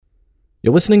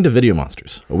You're listening to Video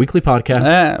Monsters, a weekly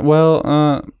podcast.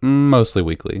 Mostly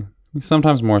weekly.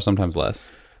 Sometimes more, sometimes less.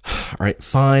 All right,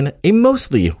 fine. A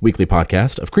mostly weekly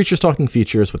podcast of Creatures Talking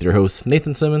Features with your hosts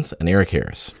Nathan Simmons and Eric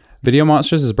Harris. Video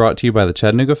Monsters is brought to you by the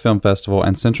Chattanooga Film Festival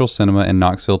and Central Cinema in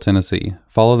Knoxville, Tennessee.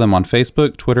 Follow them on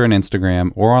Facebook, Twitter, and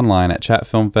Instagram, or online at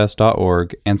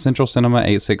chatfilmfest.org and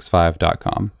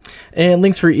centralcinema865.com. And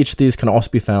links for each of these can also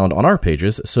be found on our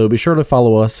pages, so be sure to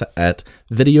follow us at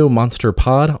Video Monster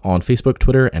Pod on Facebook,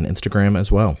 Twitter, and Instagram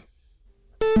as well.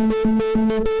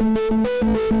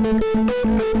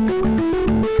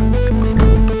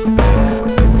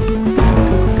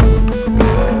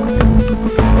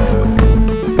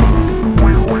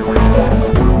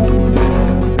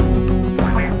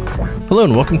 Hello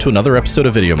and welcome to another episode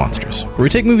of Video Monsters, where we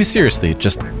take movies seriously,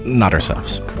 just not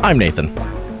ourselves. I'm Nathan.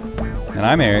 And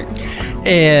I'm Eric.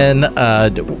 And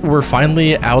we're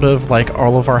finally out of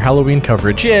all of our Halloween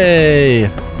coverage. Yay!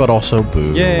 But also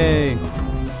boo. Yay!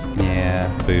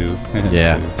 Yeah, boo.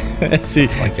 Yeah. Boo. see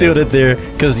what it there?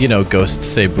 Because, ghosts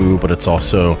say boo, but it's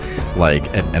also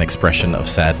an expression of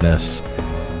sadness.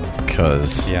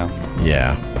 Because,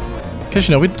 yeah. Because,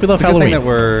 we love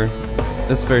Halloween.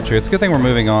 That's very true. It's a good thing we're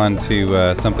moving on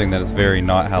to something that is very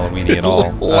not Halloween-y at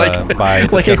all. By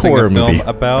a horror movie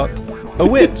about a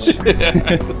witch.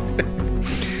 Witches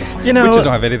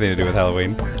don't have anything to do with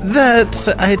Halloween.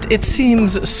 It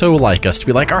seems so like us to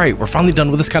be like, all right, we're finally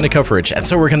done with this kind of coverage, and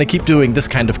so we're going to keep doing this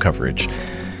kind of coverage.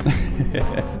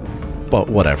 But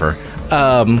whatever.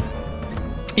 Tonight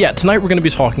we're going to be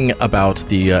talking about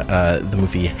the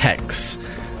movie Hex.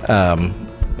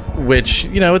 Which,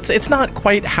 it's not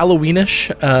quite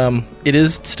Halloweenish. It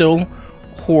is still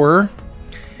horror-ish.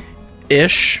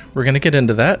 We're going to get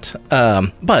into that.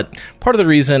 But part of the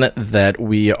reason that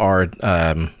we're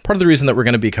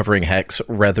going to be covering Hex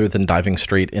rather than diving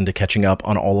straight into catching up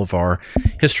on all of our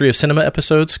History of Cinema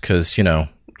episodes, because,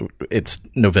 it's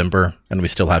November and we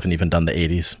still haven't even done the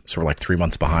 80s, so we're 3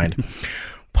 months behind.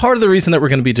 Part of the reason that we're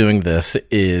going to be doing this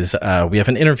is we have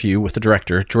an interview with the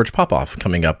director, George Popoff,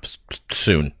 coming up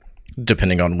soon,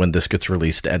 depending on when this gets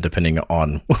released and depending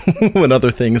on when other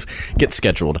things get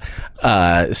scheduled.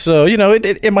 So,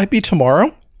 it might be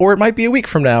tomorrow or it might be a week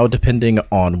from now, depending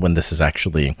on when this is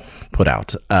actually put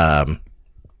out. But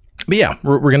yeah,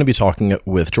 we're going to be talking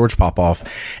with George Popoff,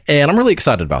 and I'm really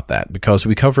excited about that because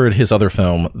we covered his other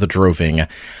film, The Droving,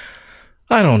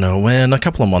 I don't know when, a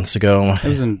couple of months ago.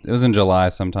 It was in July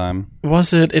sometime.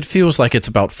 Was it? It feels like it's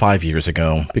about 5 years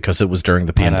ago because it was during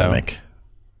the pandemic.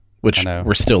 Which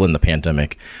we're still in the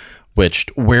pandemic. Which,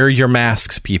 wear your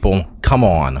masks, people. Come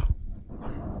on.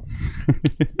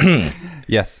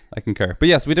 Yes, I concur. But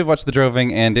yes, we did watch The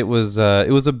Droving, and it was a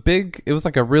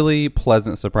really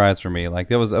pleasant surprise for me.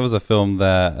 That was a film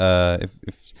that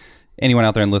if anyone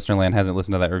out there in listener land hasn't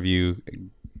listened to that review,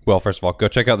 well, first of all, go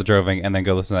check out The Droving and then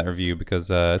go listen to that review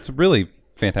because it's a really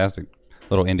fantastic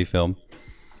little indie film.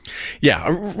 Yeah, I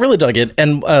really dug it.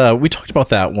 And we talked about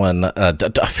that one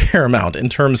a fair amount in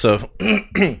terms of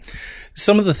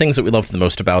some of the things that we loved the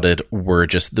most about it were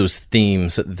just those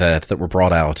themes that were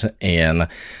brought out and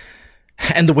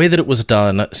the way that it was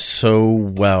done so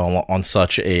well on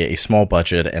such a small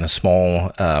budget and a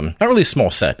small, not really a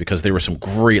small set because there were some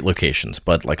great locations,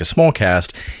 but a small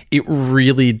cast, it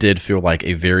really did feel like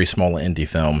a very small indie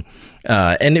film.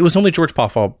 And it was only George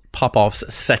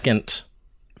Popoff's second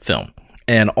film.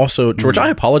 And also, George, I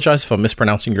apologize if I'm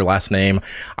mispronouncing your last name.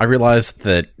 I realize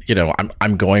that,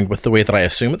 I'm going with the way that I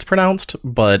assume it's pronounced,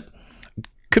 but it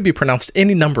could be pronounced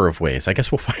any number of ways. I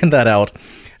guess we'll find that out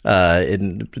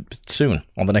soon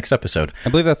on the next episode. I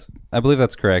believe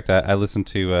that's correct. I listened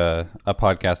to a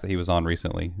podcast that he was on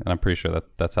recently, and I'm pretty sure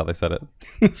that's how they said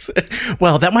it.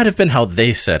 Well, that might have been how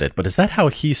they said it, but is that how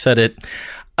he said it?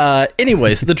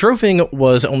 Anyways, The Droving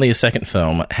was only his second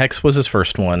film. Hex was his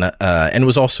first one, and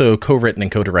was also co-written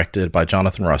and co-directed by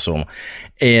Jonathan Russell.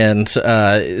 And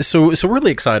so we're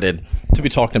really excited to be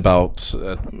talking about,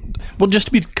 just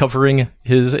to be covering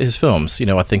his films.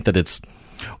 I think that it's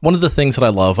one of the things that I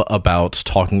love about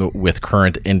talking with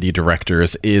current indie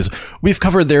directors is we've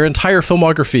covered their entire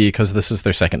filmography because this is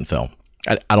their second film.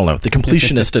 I don't know. The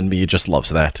completionist in me just loves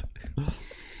that.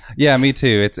 Yeah, me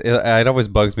too. It always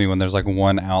bugs me when there's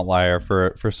one outlier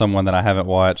for someone that I haven't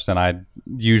watched, and I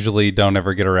usually don't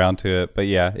ever get around to it. But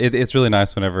yeah, it's really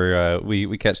nice whenever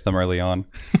we catch them early on.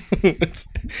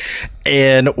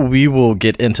 And we will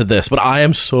get into this, but I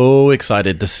am so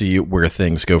excited to see where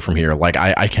things go from here.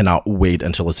 I cannot wait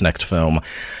until his next film.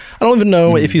 I don't even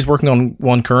know if he's working on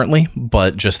one currently,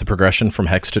 but just the progression from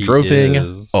Hex to Droving.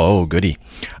 Oh, goody.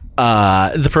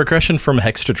 The progression from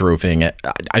Hex to Droving,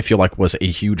 I feel like was a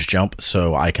huge jump,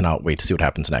 so I cannot wait to see what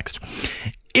happens next.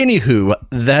 Anywho,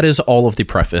 that is all of the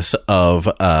preface of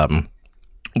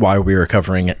why we are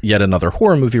covering yet another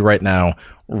horror movie right now,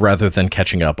 rather than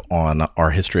catching up on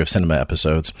our History of Cinema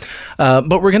episodes.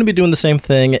 But we're going to be doing the same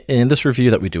thing in this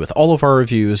review that we do with all of our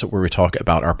reviews, where we talk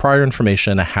about our prior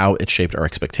information, how it shaped our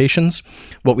expectations,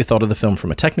 what we thought of the film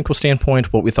from a technical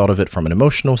standpoint, what we thought of it from an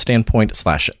emotional standpoint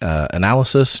 /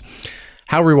 analysis,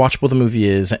 how rewatchable the movie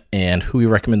is, and who we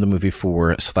recommend the movie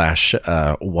for /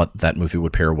 what that movie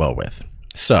would pair well with.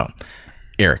 So,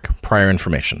 Eric, prior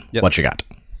information. Yes. What you got?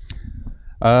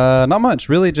 Not much,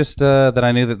 really. Just that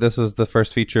I knew that this was the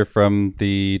first feature from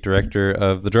the director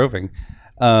of The Droving.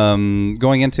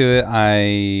 Going into it,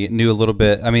 I knew a little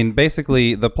bit. I mean,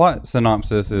 basically, the plot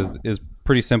synopsis is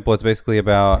pretty simple. It's basically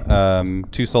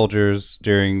about two soldiers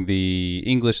during the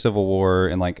English Civil War,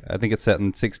 and I think it's set in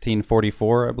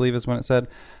 1644, I believe is when it said,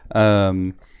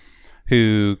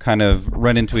 who kind of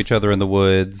run into each other in the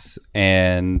woods,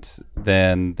 and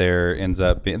then they're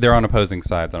on opposing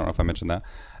sides. I don't know if I mentioned that.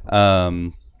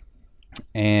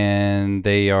 And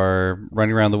they are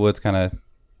running around the woods kind of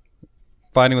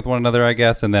fighting with one another, I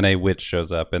guess, and then a witch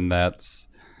shows up, and that's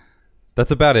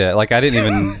about it. I didn't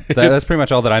even that's pretty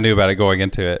much all that I knew about it going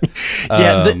into it.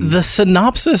 Yeah, the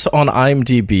synopsis on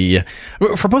IMDb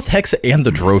for both Hex and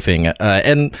The Droving,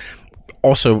 and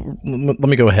also let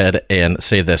me go ahead and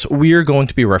say this: we are going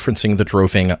to be referencing The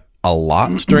Droving a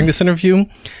lot during this interview.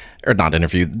 Or not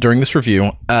interview, during this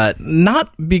review,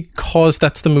 not because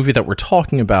that's the movie that we're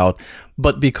talking about,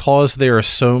 but because there are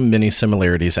so many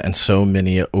similarities and so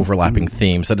many overlapping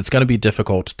themes that it's going to be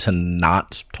difficult to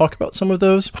not talk about some of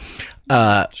those.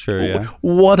 Sure, yeah.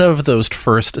 One of those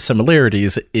first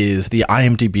similarities is the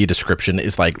IMDb description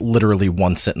is literally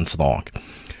one sentence long.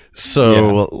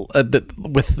 So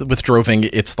with Droving,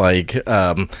 it's a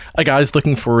guy's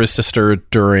looking for his sister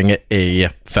during a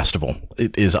festival.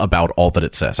 It is about all that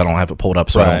it says. I don't have it pulled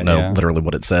up, so I don't know literally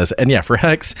what it says. And for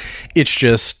Hex, it's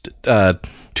just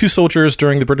two soldiers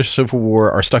during the British Civil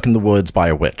War are stuck in the woods by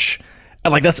a witch.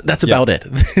 And that's about it.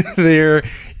 There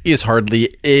is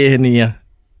hardly any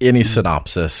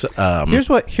synopsis. Here's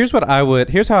how I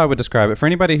would describe it for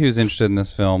anybody who's interested in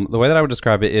this film. The way that I would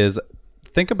describe it is,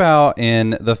 think about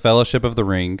in the Fellowship of the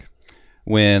Ring,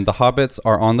 when the hobbits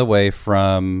are on the way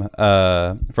from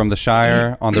the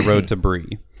Shire on the road to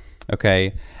Bree.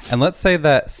 Okay, and let's say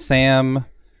that Sam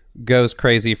goes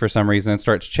crazy for some reason and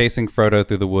starts chasing Frodo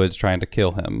through the woods trying to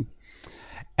kill him,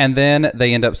 and then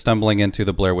they end up stumbling into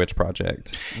the Blair Witch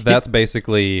Project. That's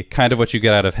basically kind of what you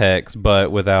get out of Hex,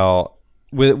 but with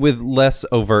less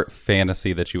overt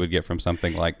fantasy that you would get from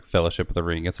something like Fellowship of the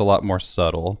Ring. It's a lot more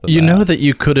subtle. You know that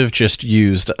you could have just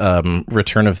used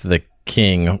Return of the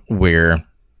King,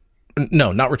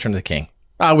 not Return of the King,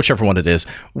 whichever one it is,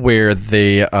 where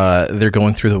they're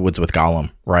going through the woods with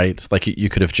Gollum, right? You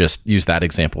could have just used that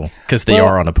example because they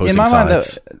are on opposing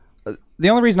sides. The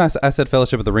only reason I said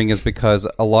Fellowship of the Ring is because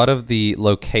a lot of the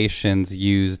locations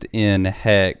used in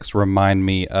Hex remind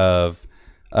me of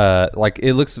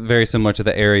it looks very similar to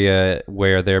the area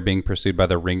where they're being pursued by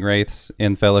the ring wraiths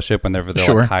in Fellowship when they're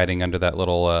hiding under that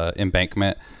little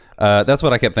embankment. That's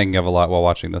what I kept thinking of a lot while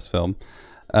watching this film.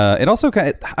 It also,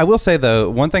 I will say though,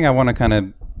 one thing I want to kind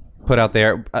of put out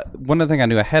there, one of the things I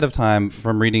knew ahead of time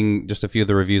from reading just a few of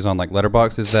the reviews on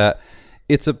Letterboxd is that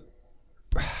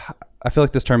I feel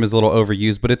like this term is a little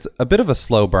overused, but it's a bit of a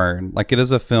slow burn. It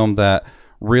is a film that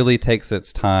really takes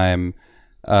its time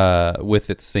with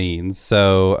its scenes.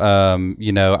 So,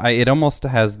 it almost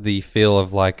has the feel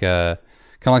of kind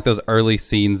of like those early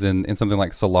scenes in something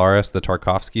like Solaris, the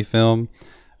Tarkovsky film.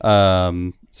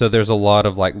 So there's a lot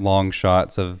of long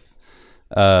shots of,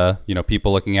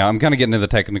 people looking out. I'm kind of getting into the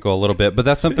technical a little bit, but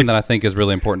that's something that I think is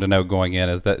really important to know going in,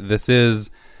 is that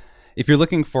if you're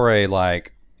looking for a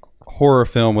horror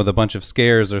film with a bunch of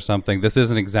scares or something, this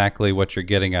isn't exactly what you're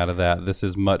getting out of that. This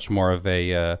is much more of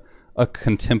a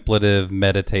contemplative,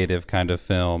 meditative kind of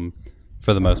film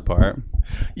for the most part.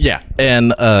 Yeah,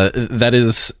 and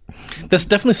that's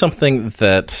definitely something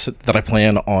that I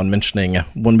plan on mentioning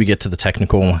when we get to the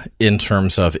technical, in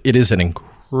terms of it is an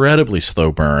incredibly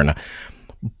slow burn,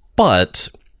 but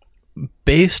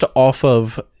based off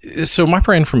of, so my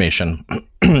prior information,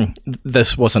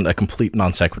 this wasn't a complete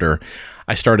non sequitur.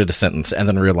 I started a sentence and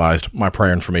then realized my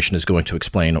prior information is going to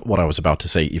explain what I was about to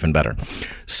say even better.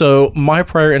 So my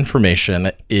prior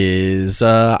information is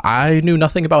I knew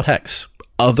nothing about Hex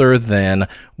other than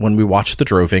when we watched The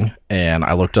Droving, and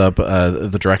I looked up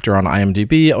the director on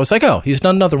IMDb. I was like, oh, he's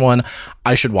done another one.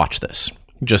 I should watch this.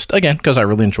 just again because I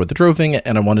really enjoyed the Droving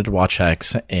and I wanted to watch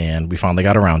Hex, and we finally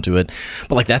got around to it.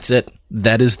 But like that's it.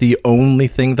 That is the only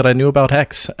thing that I knew about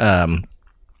Hex.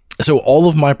 So all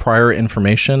of my prior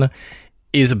information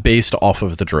is based off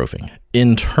of the Droving.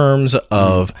 In terms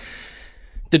of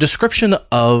the description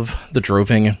of the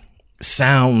Droving,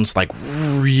 sounds like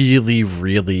really,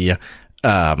 really.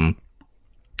 Well,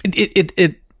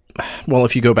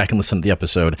 if you go back and listen to the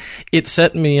episode, it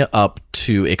set me up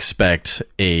to expect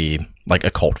a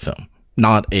cult film,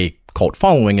 not a cult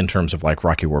following in terms of like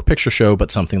Rocky Horror Picture Show,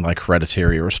 but something like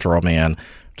Hereditary or Wicker Man,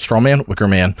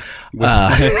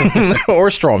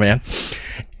 or Straw Man.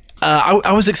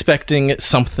 I was expecting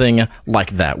something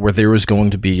like that, where there was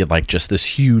going to be like just this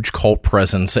huge cult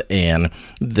presence, and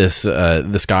this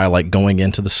guy like going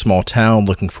into the small town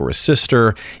looking for his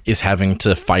sister is having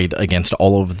to fight against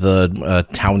all of the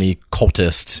towny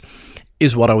cultists,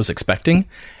 is what I was expecting,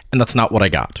 and that's not what I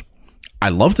got. I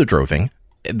love the Droving.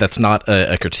 That's not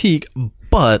a critique,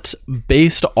 but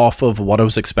based off of what I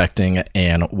was expecting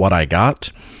and what I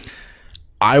got,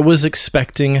 I was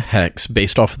expecting Hex,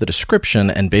 based off of the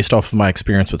description and based off of my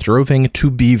experience with Droving,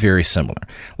 to be very similar.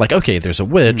 Like, okay, there's a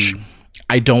witch.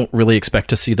 I don't really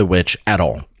expect to see the witch at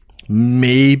all.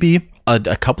 Maybe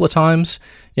a couple of times,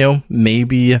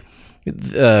 maybe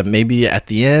at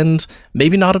the end,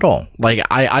 maybe not at all. Like,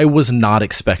 I was not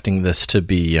expecting this to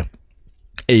be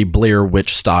a Blair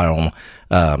Witch style,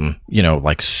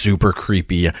 like super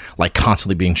creepy, like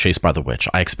constantly being chased by the witch.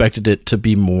 I expected it to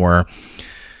be more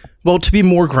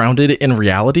grounded in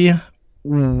reality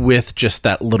with just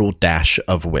that little dash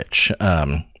of witch.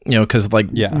 Because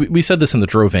we said this in the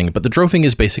Droving, but the Droving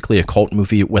is basically a cult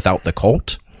movie without the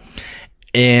cult.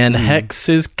 And Hex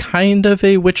is kind of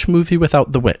a witch movie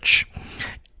without the witch.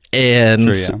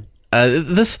 And sure,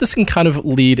 this can kind of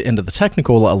lead into the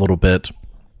technical a little bit,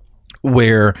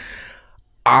 where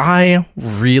I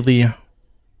really,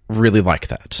 really like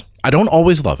that. I don't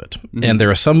always love it. And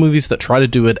there are some movies that try to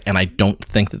do it, and I don't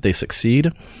think that they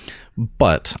succeed.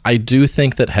 But I do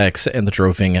think that Hex and the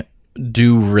Droving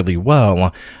do really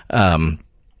well.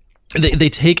 They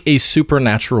take a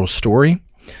supernatural story,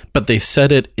 but they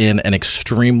set it in an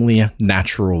extremely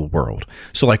natural world.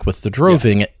 So like with the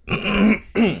Droving,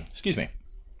 excuse me.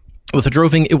 With the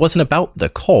Droving, it wasn't about the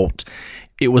cult.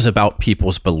 It was about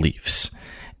people's beliefs.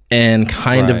 And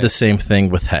kind of the same thing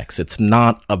with Hex. It's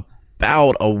not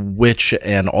about a witch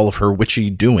and all of her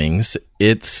witchy doings.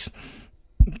 It's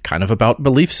kind of about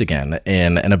beliefs again,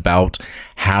 and about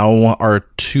how are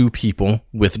two people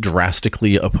with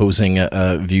drastically opposing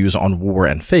views on war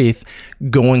and faith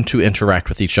going to interact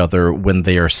with each other when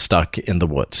they are stuck in the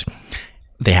woods.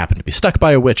 They happen to be stuck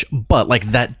by a witch, but like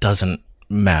that doesn't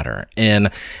matter. And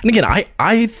again,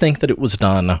 I think that it was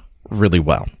done really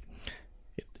well.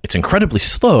 It's incredibly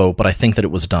slow, but I think that it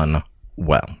was done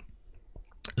well.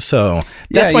 So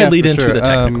that's my lead into the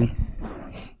technical.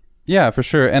 Yeah, for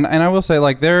sure. And I will say,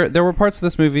 like, there were parts of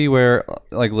this movie where,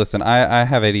 like, listen, I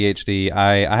have ADHD.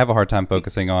 I have a hard time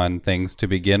focusing on things to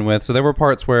begin with. So there were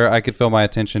parts where I could feel my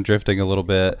attention drifting a little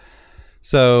bit.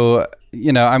 So,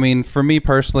 I mean, for me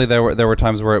personally, there were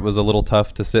times where it was a little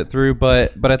tough to sit through.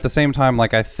 But at the same time,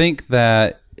 like, I think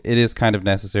that it is kind of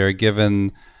necessary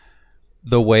given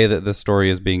the way that this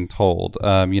story is being told.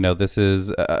 This is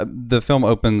the film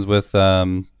opens with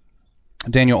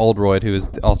Daniel Oldroyd, who is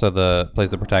also plays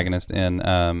the protagonist in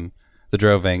the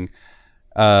Droving.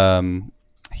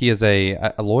 He is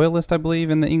a loyalist, I believe,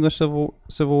 in the English Civil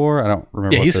War. I don't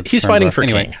remember. Yeah, he's fighting for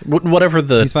king. Whatever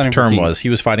the term was, he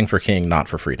was fighting for king, not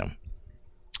for freedom.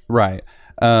 Right.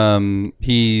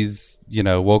 He's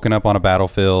woken up on a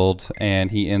battlefield, and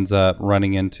he ends up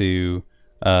running into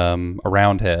a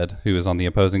Roundhead who is on the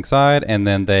opposing side, and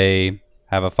then they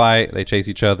have a fight. They chase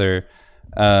each other.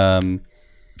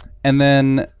 And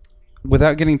then,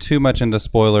 without getting too much into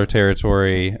spoiler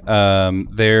territory,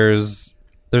 there's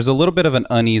a little bit of an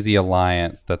uneasy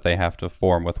alliance that they have to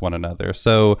form with one another.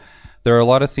 So there are a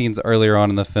lot of scenes earlier on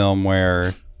in the film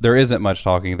where there isn't much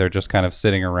talking. They're just kind of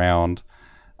sitting around.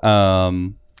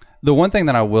 The one thing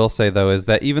that I will say, though, is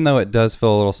that even though it does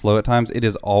feel a little slow at times, it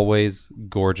is always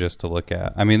gorgeous to look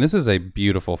at. I mean, this is a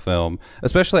beautiful film.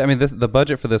 Especially, I mean, the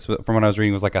budget for this, from what I was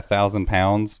reading, was like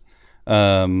 £1,000.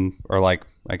 Or like,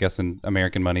 I guess in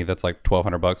American money, that's like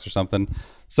 $1,200 or something.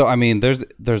 So, I mean, there's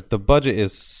the budget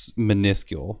is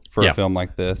minuscule for a film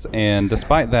like this. And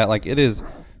despite that, like, it is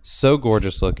so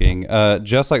gorgeous looking.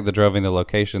 Just like the Droving, the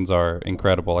locations are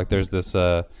incredible. Like, there's this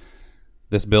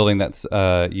building that's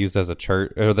used as a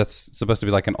church, or that's supposed to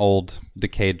be like an old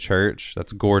decayed church.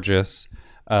 That's gorgeous.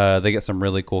 They get some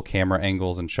really cool camera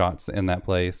angles and shots in that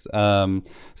place. So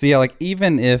yeah, like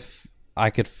even if I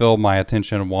could feel my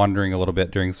attention wandering a little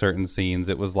bit during certain scenes.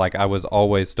 It was like I was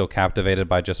always still captivated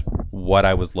by just what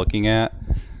I was looking at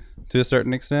to a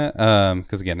certain extent.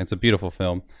 Because again, it's a beautiful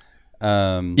film.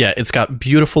 Yeah, it's got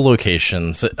beautiful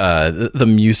locations. The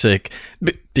music,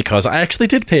 because I actually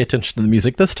did pay attention to the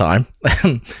music this time.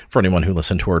 For anyone who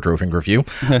listened to our Droving review,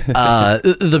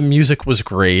 the music was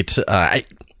great.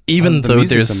 Even though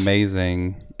there's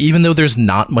amazing. Even though there's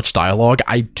not much dialogue,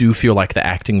 I do feel like the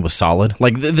acting was solid.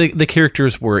 Like the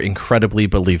characters were incredibly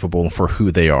believable for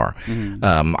who they are.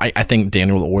 Mm-hmm. I think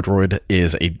Daniel Aykroyd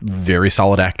is a very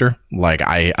solid actor. Like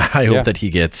I hope that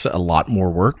he gets a lot more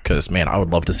work, because man, I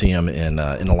would love to see him in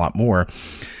a lot more.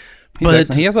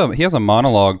 But he has a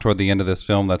monologue toward the end of this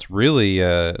film that's really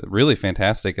really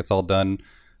fantastic. It's all done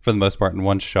for the most part in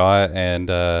one shot,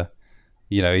 and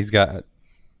he's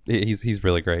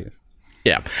really great.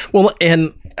 Yeah. Well,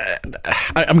 and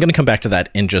I'm going to come back to that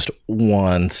in just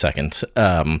 1 second,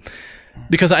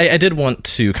 because I did want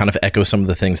to kind of echo some of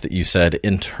the things that you said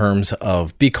in terms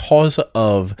of because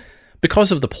of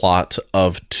the plot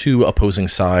of two opposing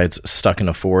sides stuck in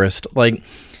a forest. Like,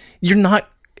 you're not.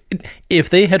 If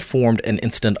they had formed an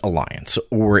instant alliance,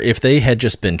 or if they had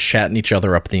just been chatting each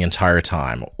other up the entire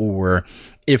time, or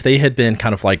if they had been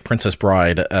kind of like Princess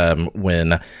Bride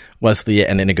when Wesley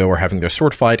and Inigo were having their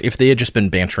sword fight, if they had just been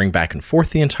bantering back and forth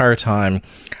the entire time,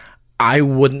 I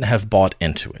wouldn't have bought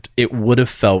into it. It would have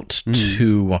felt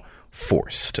too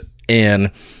forced.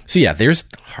 And so, yeah, there's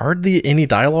hardly any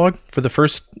dialogue for the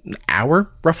first hour,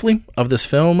 roughly, of this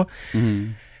film.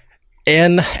 Mm-hmm.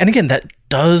 And again, that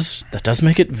does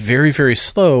make it very, very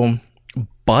slow,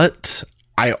 but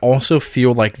I also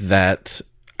feel like that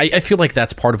I feel like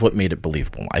that's part of what made it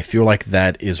believable. I feel like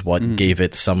that is what gave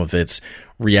it some of its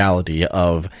reality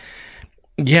of,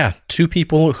 yeah, two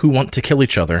people who want to kill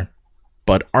each other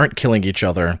but aren't killing each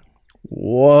other.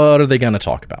 What are they going to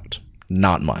talk about?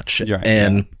 Not much.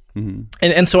 Right,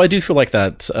 and so I do feel like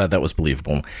that was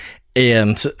believable.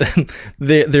 And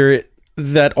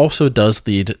that also does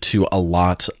lead to a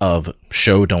lot of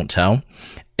show don't tell.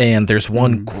 And there's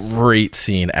one great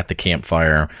scene at the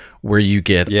campfire where you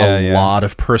get a lot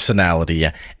of personality,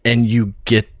 and you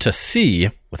get to see,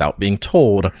 without being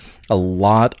told, a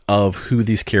lot of who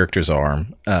these characters are,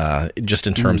 just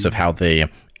in terms of how they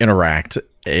interact.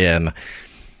 And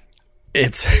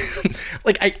it's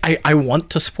like I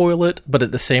want to spoil it, but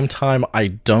at the same time I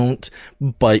don't.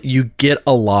 But you get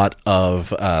a lot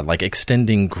of like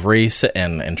extending grace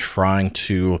and trying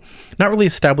to not really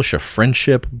establish a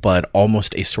friendship, but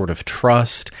almost a sort of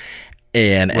trust.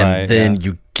 And then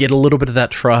you get a little bit of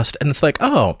that trust, and it's like,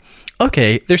 oh,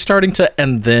 okay, they're starting to.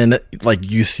 And then like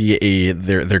you see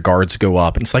their guards go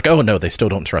up, and it's like, oh no, they still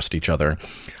don't trust each other.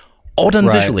 All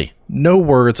done visually, no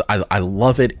words. I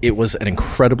love it. It was an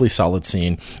incredibly solid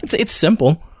scene. It's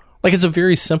simple, like it's a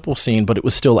very simple scene, but it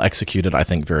was still executed, I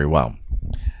think, very well.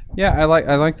 Yeah, I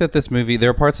like that this movie. There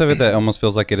are parts of it that almost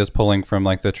feels like it is pulling from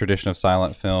like the tradition of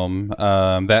silent film.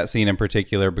 That scene in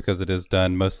particular, because it is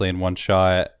done mostly in one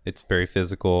shot. It's very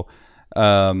physical.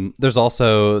 There's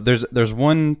also there's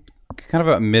one kind of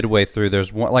a midway through.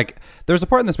 There's a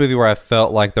part in this movie where I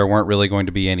felt like there weren't really going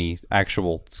to be any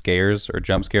actual scares or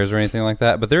jump scares or anything like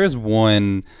that. But there is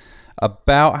one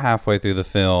about halfway through the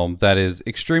film that is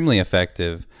extremely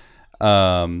effective.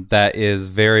 That is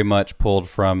very much pulled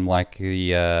from like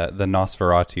the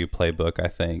Nosferatu playbook, I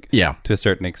think. Yeah, to a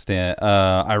certain extent.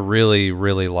 I really,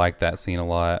 really like that scene a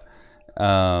lot.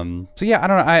 So yeah, I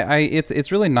don't know.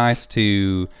 It's really nice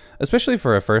to, especially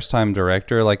for a first time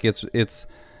director. Like it's.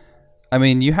 I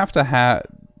mean, you have to have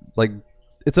like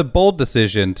it's a bold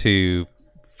decision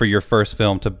for your first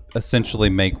film to essentially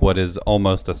make what is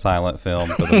almost a silent film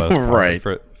for the most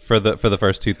part, for the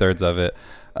first 2/3 of it.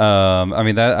 I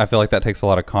mean, that I feel like that takes a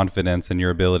lot of confidence in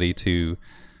your ability to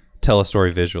tell a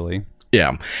story visually.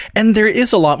 Yeah, and there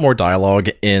is a lot more dialogue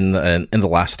in the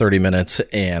last 30 minutes,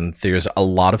 and there's a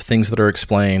lot of things that are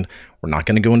explained. We're not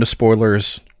going to go into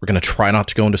spoilers. We're going to try not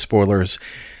to go into spoilers.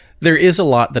 There is a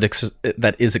lot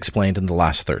that is explained in the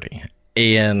last 30,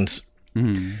 and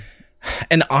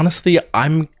honestly,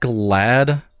 I'm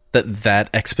glad that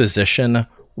exposition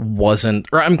wasn't,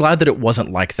 or I'm glad that it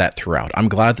wasn't like that throughout. I'm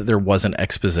glad that there wasn't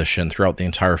exposition throughout the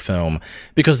entire film,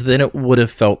 because then it would have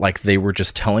felt like they were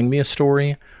just telling me a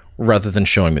story rather than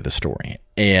showing me the story.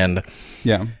 And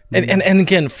yeah, and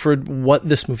again, for what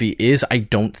this movie is, I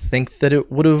don't think that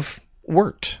it would have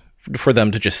worked for them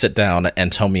to just sit down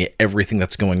and tell me everything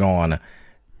that's going on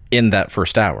in that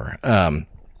first hour.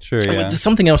 Sure, yeah.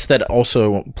 Something else that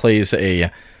also plays a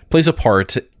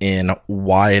part in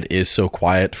why it is so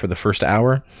quiet for the first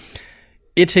hour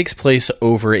it takes place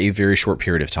over a very short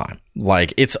period of time.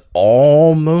 Like, it's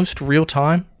almost real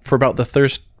time for about the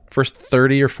first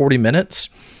 30 or 40 minutes.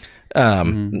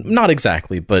 Not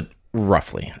exactly, but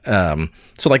roughly.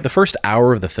 So like the first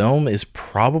hour of the film is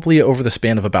probably over the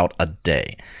span of about a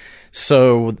day.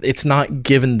 So it's not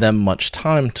given them much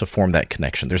time to form that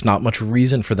connection. There's not much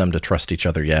reason for them to trust each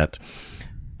other yet.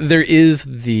 There is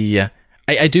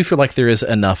I do feel like there is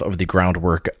enough of the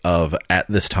groundwork of, at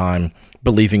this time,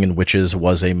 believing in witches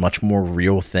was a much more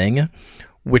real thing,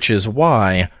 which is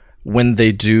why when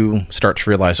they do start to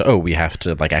realize, oh, we have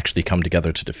to like actually come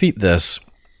together to defeat this,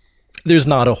 there's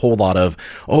not a whole lot of,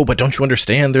 oh, but don't you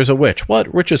understand? There's a witch.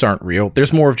 What? Witches aren't real.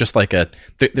 There's more of just like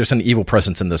there's an evil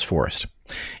presence in this forest.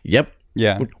 Yep.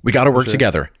 Yeah. We got to work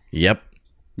together. Yep.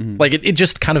 Like it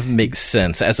just kind of makes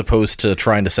sense, as opposed to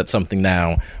trying to set something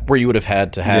now where you would have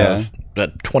had to have a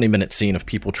 20-minute scene of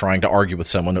people trying to argue with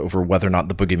someone over whether or not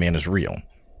the boogeyman is real.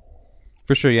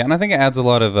 For sure, yeah. And I think it adds a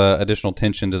lot of additional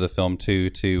tension to the film, too,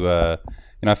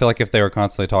 I feel like if they were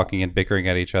constantly talking and bickering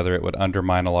at each other, it would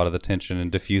undermine a lot of the tension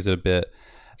and diffuse it a bit.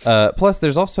 Plus,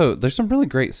 there's some really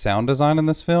great sound design in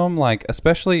this film. Like,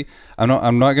 especially,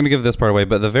 I'm not going to give this part away,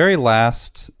 but the very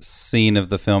last scene of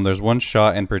the film, there's one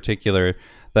shot in particular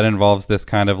that involves this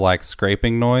kind of like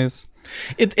scraping noise.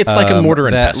 It's like a mortar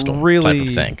and pestle type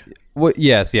of thing. Well,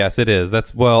 yes, it is.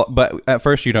 But at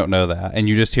first you don't know that, and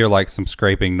you just hear like some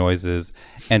scraping noises,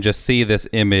 and just see this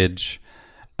image.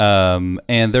 And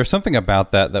there's something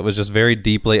about that was just very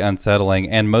deeply unsettling,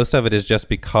 and most of it is just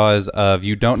because of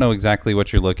you don't know exactly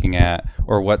what you're looking at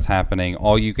or what's happening.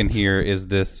 All you can hear is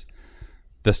this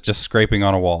just scraping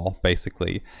on a wall,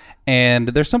 basically. And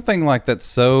there's something like that's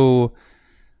so,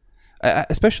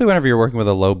 especially whenever you're working with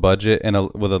a low budget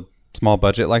and with a small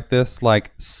budget like this,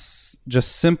 like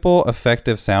just simple,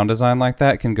 effective sound design like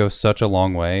that can go such a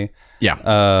long way. Yeah.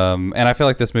 And I feel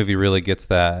like this movie really gets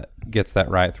that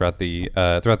right throughout the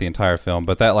entire film.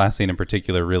 But that last scene in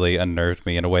particular really unnerved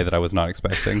me in a way that I was not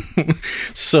expecting.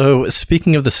 So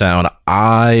speaking of the sound,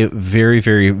 I very,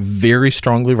 very, very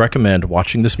strongly recommend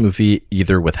watching this movie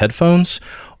either with headphones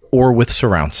or with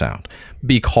surround sound,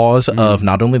 because of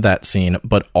not only that scene,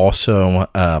 but also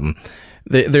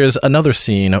there's another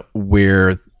scene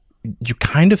where you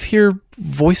kind of hear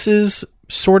voices,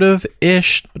 sort of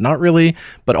ish, but not really,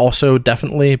 but also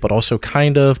definitely, but also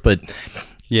kind of, but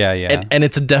yeah. And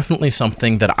it's definitely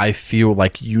something that I feel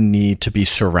like you need to be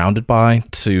surrounded by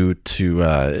to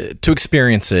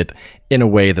experience it in a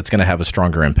way that's going to have a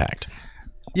stronger impact.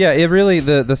 Yeah, it really,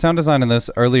 the sound design in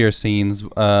those earlier scenes,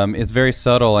 it's very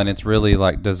subtle, and it's really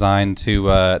like designed to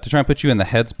try and put you in the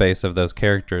headspace of those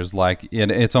characters. Like,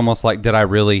 it's almost like, did I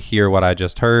really hear what I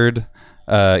just heard?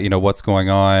 What's going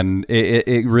on?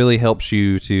 It really helps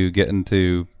you to get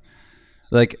into,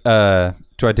 like, to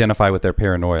identify with their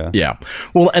paranoia. Yeah.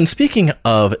 Well, and speaking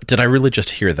of, did I really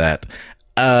just hear that?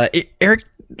 Eric,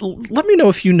 let me know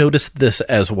if you noticed this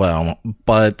as well,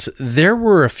 but there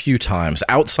were a few times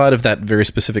outside of that very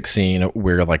specific scene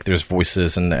where like there's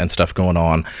voices and stuff going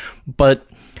on, but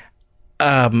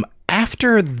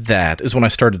after that is when I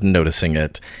started noticing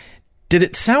it. Did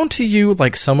it sound to you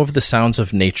like some of the sounds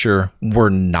of nature were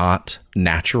not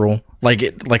natural?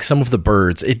 Like some of the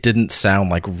birds, it didn't sound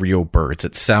like real birds.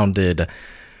 It sounded,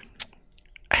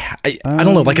 I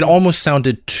don't know, like it almost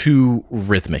sounded too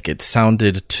rhythmic. It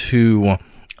sounded too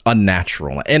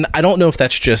unnatural. And I don't know if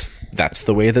that's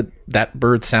the way that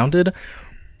bird sounded,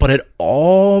 but it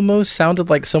almost sounded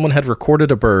like someone had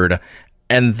recorded a bird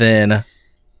and then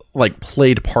like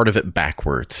played part of it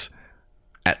backwards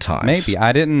at times. Maybe.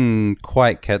 I didn't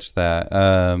quite catch that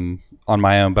on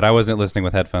my own, but I wasn't listening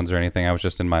with headphones or anything. I was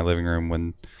just in my living room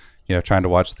when, trying to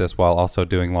watch this while also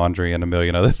doing laundry and a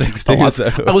million other things too.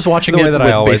 I was watching it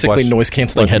with basically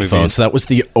noise-canceling headphones, so that was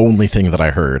the only thing that I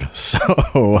heard.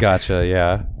 So Gotcha,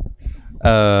 yeah.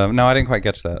 No, I didn't quite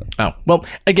catch that. Oh, well,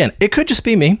 again, it could just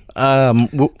be me.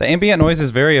 The ambient noise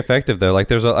is very effective, though. Like,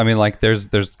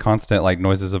 there's constant like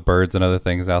noises of birds and other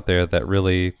things out there that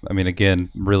really,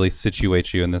 really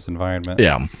situate you in this environment.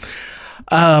 Yeah.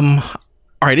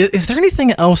 All right. Is there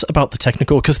anything else about the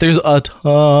technical? Because there's a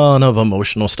ton of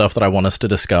emotional stuff that I want us to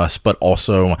discuss, but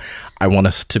also I want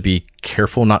us to be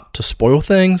careful not to spoil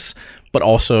things. But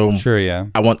also, sure, yeah.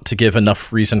 I want to give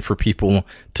enough reason for people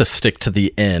to stick to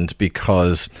the end,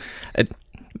 because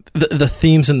the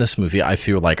themes in this movie I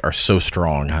feel like are so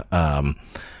strong. But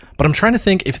I'm trying to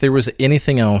think if there was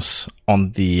anything else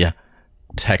on the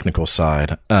technical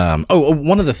side.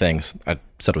 One of the things I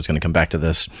said I was going to come back to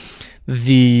this.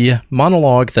 The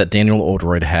monologue that Daniel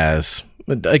Oldroyd has,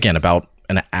 again, about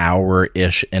an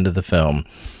hour-ish into the film,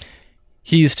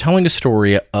 he's telling a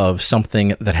story of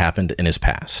something that happened in his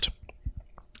past.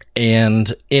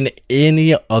 And in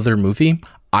any other movie,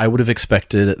 I would have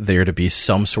expected there to be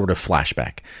some sort of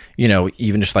flashback,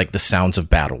 even just like the sounds of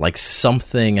battle, like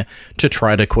something to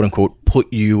try to quote unquote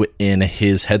put you in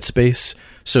his headspace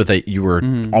so that you were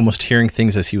almost hearing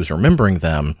things as he was remembering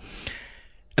them.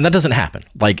 And that doesn't happen.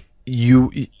 Like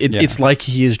it's like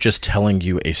he is just telling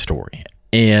you a story.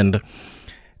 And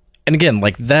again,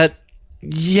 like that,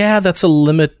 that's a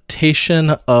limitation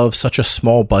of such a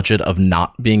small budget of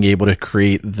not being able to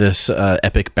create this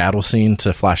epic battle scene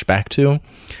to flash back to.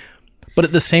 But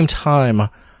at the same time,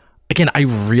 again, I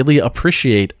really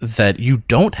appreciate that you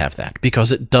don't have that,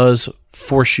 because it does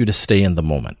force you to stay in the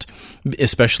moment,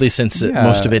 especially since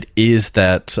most of it is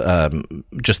that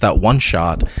just that one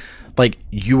shot. Like,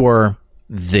 you are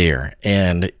there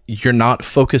and you're not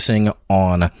focusing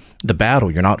on the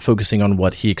battle. You're not focusing on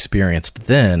what he experienced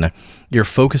then. You're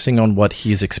focusing on what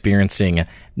he's experiencing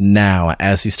now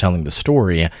as he's telling the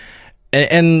story.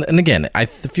 And again, I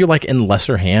feel like in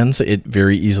lesser hands, it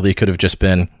very easily could have just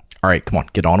been, all right, come on,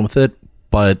 get on with it.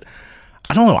 But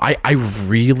I don't know. I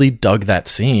really dug that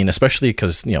scene, especially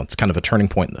because, it's kind of a turning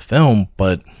point in the film.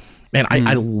 But man,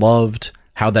 I loved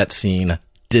how that scene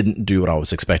didn't do what I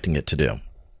was expecting it to do.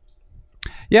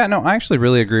 Yeah, no, I actually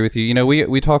really agree with you.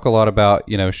 We talk a lot about,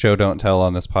 show don't tell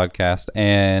on this podcast,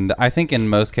 and I think in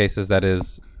most cases that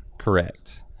is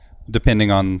correct,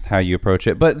 depending on how you approach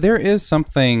it. But there is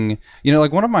something,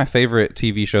 like one of my favorite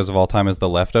TV shows of all time is The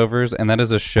Leftovers, and that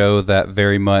is a show that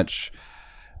very much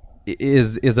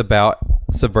is about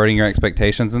subverting your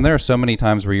expectations. And there are so many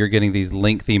times where you're getting these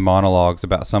lengthy monologues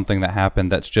about something that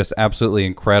happened that's just absolutely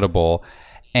incredible.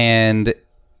 And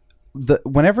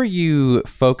whenever you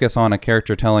focus on a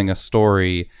character telling a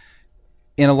story,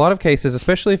 in a lot of cases,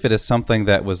 especially if it is something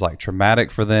that was like traumatic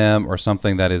for them or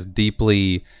something that is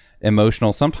deeply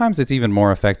emotional, sometimes it's even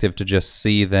more effective to just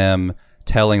see them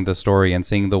telling the story and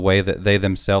seeing the way that they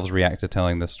themselves react to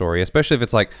telling the story, especially if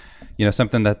it's like,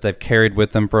 something that they've carried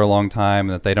with them for a long time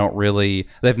that they've never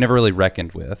really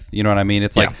reckoned with. You know what I mean?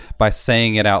 It's like by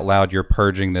saying it out loud, you're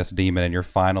purging this demon and you're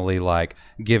finally like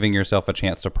giving yourself a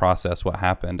chance to process what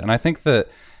happened. And I think that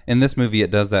in this movie, it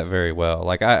does that very well.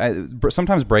 Like I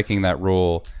sometimes breaking that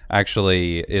rule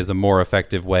actually is a more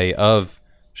effective way of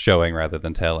showing rather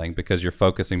than telling, because you're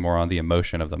focusing more on the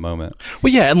emotion of the moment.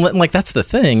 Well, yeah, and like that's the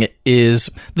thing is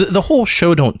the whole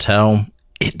show don't tell.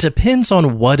 It depends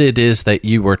on what it is that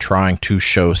you are trying to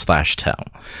show / tell.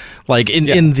 Like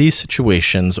in these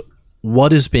situations,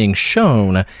 what is being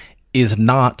shown is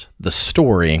not the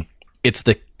story; it's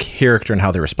the character and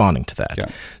how they're responding to that. Yeah.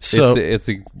 So it's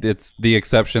the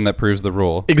exception that proves the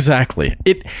rule. Exactly.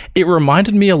 It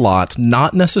reminded me a lot,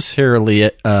 not necessarily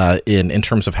in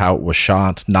terms of how it was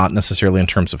shot, not necessarily in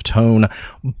terms of tone,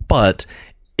 but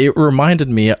it reminded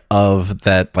me of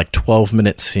that like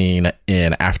 12-minute scene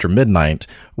in After Midnight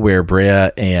where Brea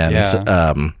and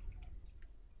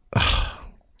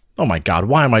oh my God,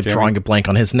 why am I drawing a blank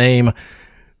on his name?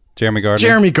 Jeremy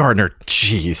Gardner.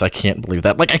 Jeez, I can't believe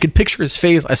that. Like, I could picture his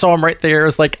face. I saw him right there. I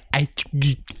was like,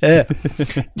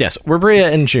 yes, where Brea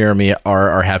and Jeremy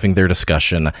are having their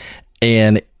discussion,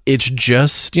 and it's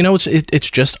just, it's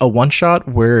just a one shot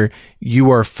where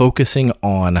you are focusing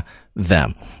on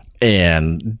them.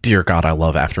 And dear God, I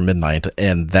love After Midnight,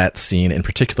 and that scene in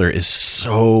particular is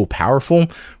so powerful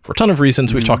for a ton of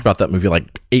reasons. We've talked about that movie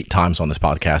like 8 times on this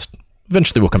podcast.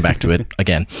 Eventually, we'll come back to it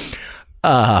again.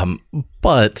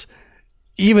 But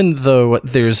even though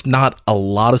there's not a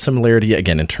lot of similarity,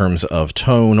 again, in terms of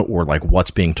tone or like what's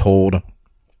being told,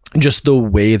 just the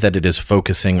way that it is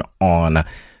focusing on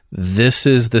this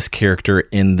is this character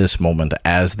in this moment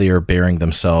as they are bearing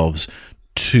themselves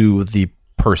to the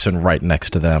person right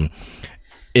next to them.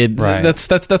 That's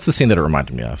the scene that it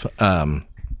reminded me of.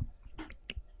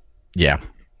 Yeah.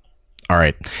 All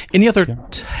right. Any other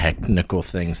technical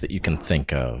things that you can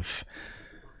think of?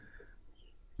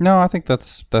 No, I think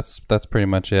that's pretty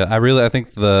much it. I think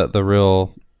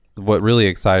what really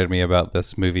excited me about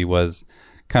this movie was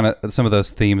kind of some of those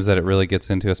themes that it really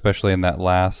gets into, especially in that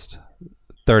last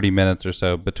 30 minutes or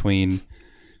so between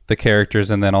the characters,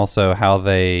 and then also how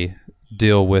they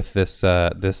deal with this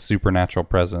supernatural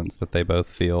presence that they both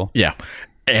feel. Yeah.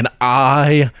 And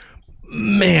I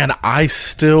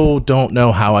still don't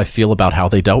know how I feel about how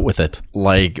they dealt with it.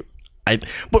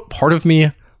 But part of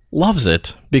me loves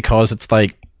it because it's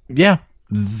like, yeah,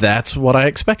 that's what I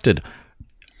expected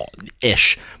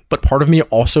ish. But part of me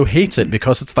also hates it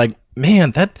because it's like,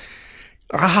 man,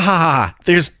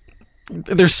 there's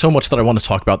so much that I want to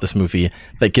talk about this movie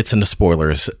that gets into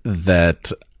spoilers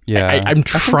that I'm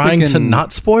trying to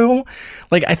not spoil.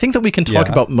 Like, I think that we can talk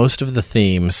about most of the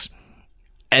themes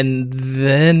and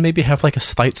then maybe have like a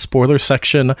slight spoiler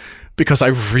section because I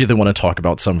really want to talk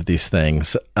about some of these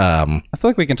things. I feel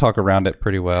like we can talk around it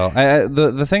pretty well.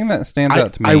 The thing that stands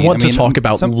out to me, I want to talk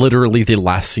about literally the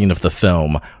last scene of the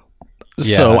film.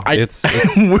 Yeah, so it's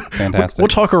fantastic. We'll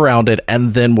talk around it,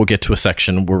 and then we'll get to a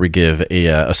section where we give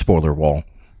a spoiler wall.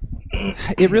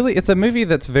 It's a movie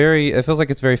that's it feels like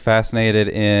it's very fascinated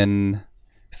in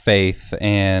faith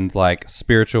and like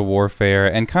spiritual warfare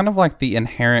and kind of like the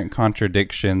inherent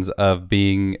contradictions of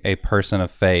being a person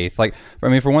of faith. Like, I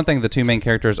mean, for one thing, the two main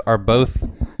characters are both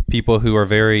people who are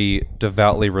very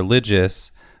devoutly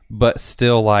religious, but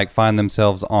still like find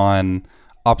themselves on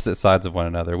opposite sides of one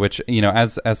another, which, you know,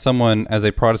 as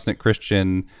a Protestant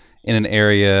Christian in an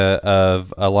area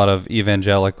of a lot of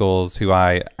evangelicals who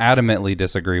I adamantly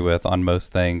disagree with on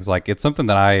most things, like it's something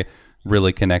that I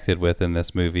really connected with in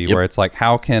this movie. Yep. Where it's like,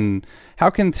 how can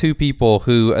two people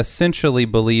who essentially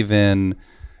believe in,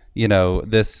 you know,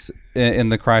 this, in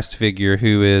the Christ figure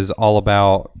who is all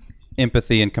about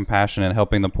empathy and compassion and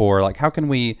helping the poor, like how can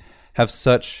we have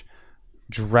such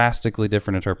drastically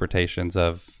different interpretations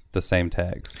of the same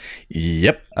text?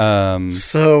 Yep.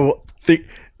 So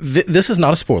this is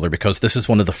not a spoiler because this is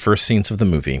one of the first scenes of the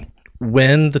movie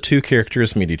when the two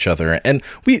characters meet each other. And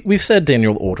we've said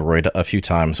Daniel Oldroyd a few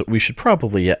times. We should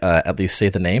probably at least say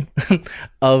the name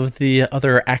of the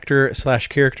other actor /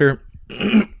 character.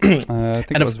 I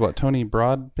think it was Tony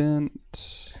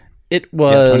Broadbent? It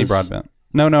was... Tony Broadbent.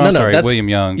 No, sorry, William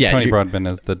Young. Yeah, Tony Broadbent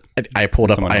is the... I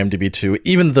pulled up IMDb too,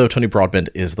 even though Tony Broadbent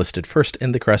is listed first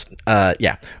in the crest.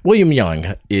 William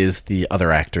Young is the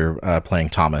other actor playing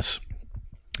Thomas.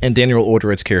 And Daniel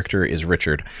Oldroyd's character is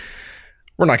Richard.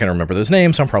 We're not going to remember those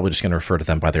names. So I'm probably just going to refer to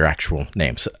them by their actual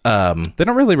names. They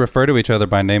don't really refer to each other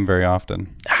by name very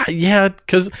often. Yeah,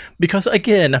 because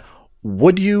again,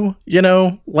 would you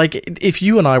know, like if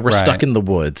you and I were stuck in the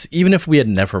woods, even if we had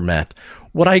never met,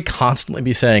 would I constantly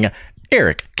be saying,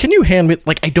 Eric, can you hand me,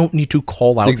 like, I don't need to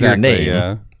call out your name.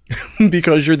 Yeah.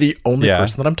 Because you're the only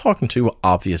person that I'm talking to,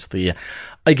 obviously.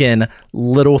 Again,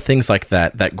 little things like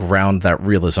that ground that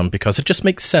realism, because it just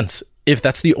makes sense. If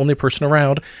that's the only person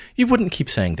around, you wouldn't keep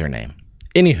saying their name.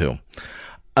 Anywho,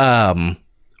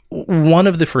 one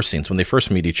of the first scenes when they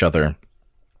first meet each other,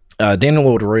 Daniel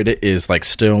Oldroyd is like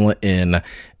still in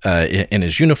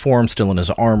his uniform, still in his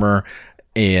armor,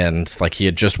 and like he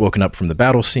had just woken up from the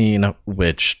battle scene,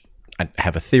 which I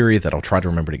have a theory that I'll try to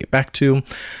remember to get back to.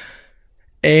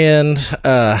 And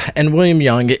William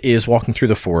Young is walking through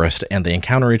the forest, and they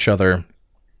encounter each other.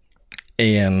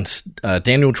 And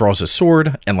Daniel draws his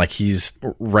sword, and like he's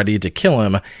ready to kill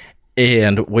him.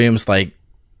 And William's like,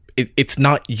 "It's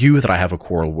not you that I have a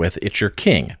quarrel with; it's your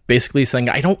king." Basically saying,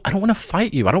 "I don't want to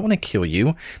fight you. I don't want to kill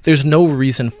you. There's no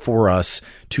reason for us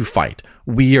to fight.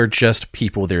 We are just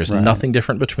people. There's nothing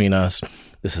different between us.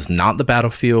 This is not the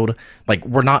battlefield. Like,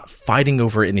 we're not fighting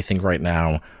over anything right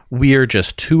now. We are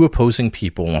just two opposing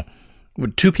people,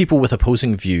 two people with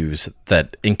opposing views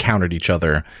that encountered each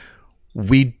other.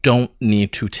 We don't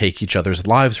need to take each other's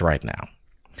lives right now."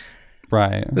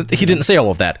 Right. He didn't say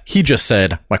all of that. He just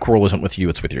said, "My quarrel isn't with you,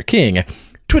 it's with your king."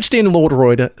 To which Daniel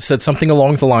Oldroyd said something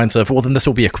along the lines of, "Well, then this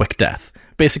will be a quick death."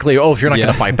 Basically, if you're not going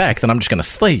to fight back, then I'm just going to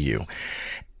slay you.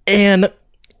 And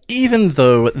even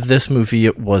though this movie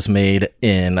was made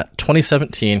in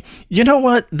 2017, you know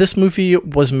what? This movie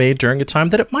was made during a time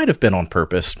that it might have been on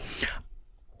purpose.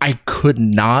 I could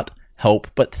not help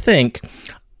but think,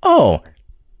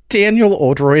 Daniel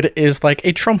Oldroyd is like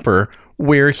a Trumper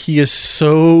where he is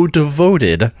so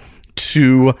devoted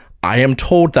to, I am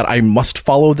told that I must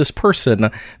follow this person,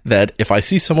 that if I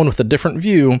see someone with a different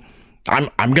view,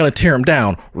 I'm going to tear him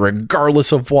down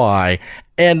regardless of why.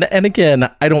 And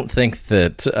again, I don't think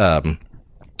that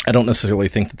I don't necessarily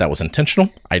think that was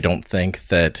intentional. I don't think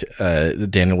that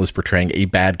Daniel is portraying a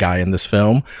bad guy in this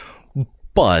film,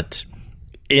 but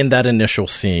in that initial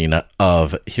scene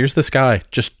of, here's this guy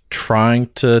just trying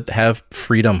to have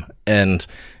freedom and,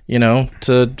 you know,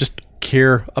 to just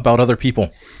care about other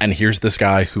people. And here's this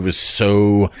guy who is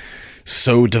so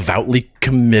devoutly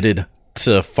committed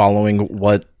to following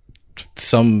what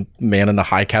some man in a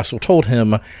high castle told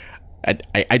him.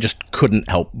 I just couldn't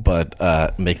help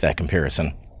but make that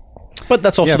comparison. But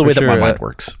that's also the way that my mind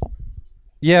works.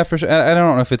 Yeah, for sure. I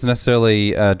don't know if it's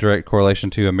necessarily a direct correlation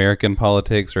to American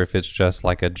politics or if it's just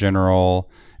like a general...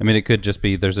 I mean, it could just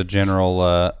be there's a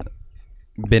general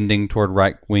bending toward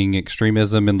right-wing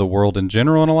extremism in the world in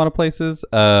general in a lot of places.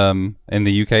 In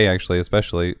the UK, actually,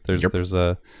 especially. There's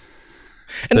that.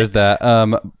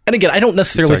 And again, I don't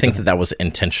necessarily think that was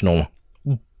intentional,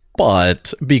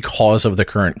 but because of the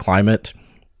current climate,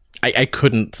 I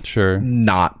couldn't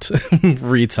not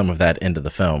read some of that into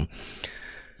the film.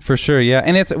 For sure, yeah.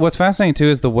 And it's what's fascinating too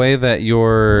is the way that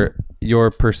your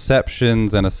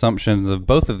perceptions and assumptions of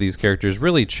both of these characters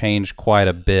really change quite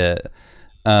a bit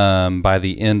by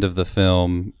the end of the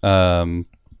film.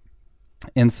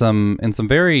 In some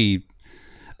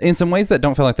ways that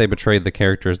don't feel like they betrayed the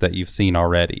characters that you've seen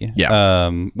already. Yeah.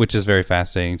 Which is very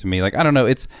fascinating to me. Like, I don't know,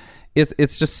 it's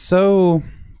just so.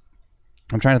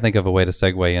 I'm trying to think of a way to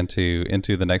segue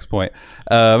into the next point.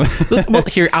 Well,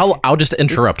 here I'll just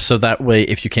interrupt so that way,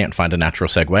 if you can't find a natural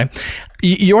segue,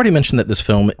 you already mentioned that this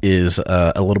film is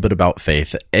a little bit about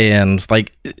faith, and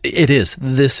like it is.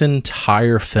 This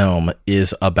entire film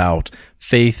is about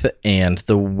faith and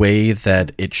the way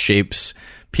that it shapes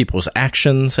people's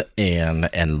actions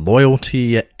and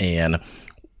loyalty and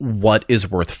what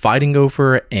is worth fighting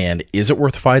over, and is it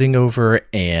worth fighting over,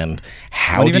 and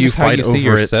how do you fight over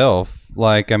yourself?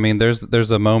 Like, I mean,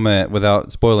 there's a moment,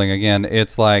 without spoiling again,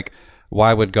 it's like,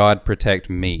 why would God protect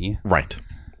me? Right.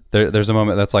 There's a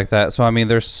moment that's like that. So, I mean,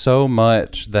 there's so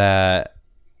much that,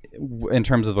 in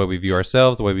terms of the way we view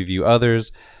ourselves, the way we view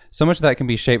others, so much of that can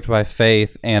be shaped by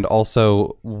faith and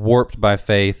also warped by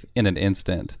faith in an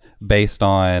instant based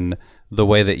on the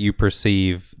way that you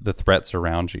perceive the threats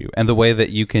around you and the way that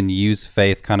you can use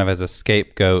faith kind of as a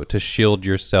scapegoat to shield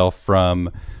yourself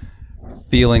from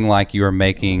feeling like you are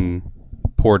making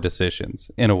poor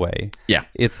decisions in a way. Yeah.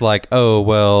 It's like, oh,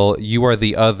 well, you are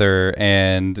the other,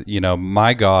 and, you know,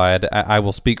 my God, I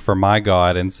will speak for my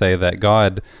God and say that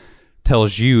God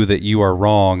tells you that you are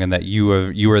wrong and that you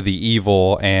are the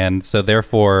evil, and so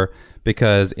therefore,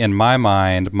 because in my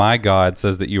mind, my God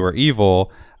says that you are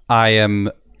evil,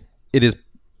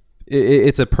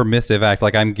 it's a permissive act.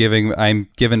 Like I'm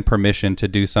given permission to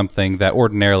do something that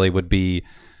ordinarily would be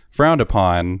frowned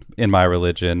upon in my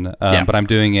religion, but I'm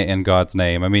doing it in God's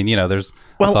name. I mean, you know, it's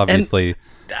obviously.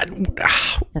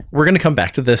 We're going to come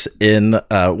back to this in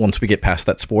once we get past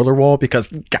that spoiler wall,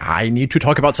 because I need to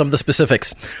talk about some of the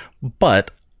specifics.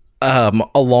 But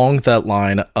along that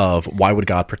line of why would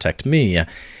God protect me,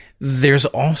 there's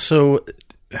also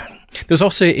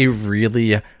a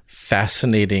really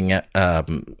fascinating.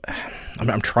 I'm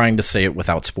trying to say it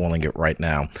without spoiling it right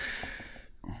now.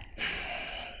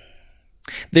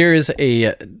 There is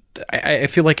I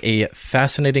feel like a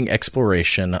fascinating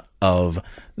exploration of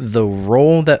the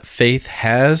role that faith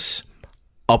has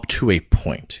up to a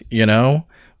point, you know?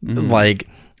 Mm-hmm. Like,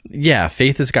 yeah,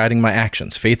 faith is guiding my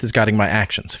actions. Faith is guiding my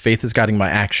actions. Faith is guiding my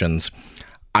actions.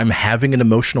 I'm having an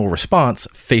emotional response.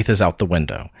 Faith is out the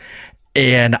window.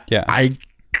 And yeah. I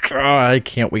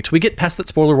can't wait till we get past that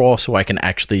spoiler wall so I can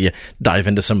actually dive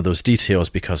into some of those details,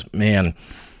 because, man,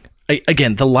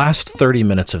 again, the last 30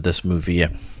 minutes of this movie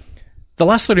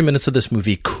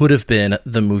could have been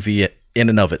the movie in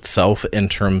and of itself, in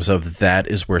terms of that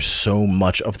is where so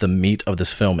much of the meat of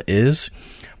this film is.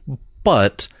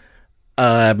 But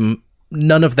none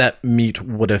of that meat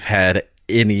would have had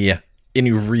any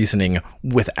reasoning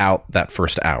without that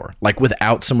first hour. Like,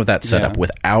 without some of that setup,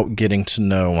 without getting to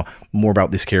know more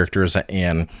about these characters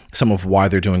and some of why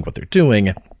they're doing what they're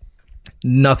doing,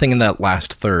 nothing in that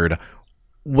last third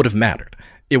would have mattered.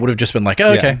 It would have just been like,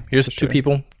 oh, okay, here's two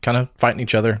people kind of fighting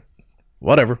each other.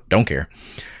 Whatever, don't care.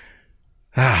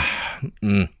 Yeah,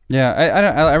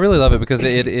 I really love it, because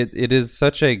it is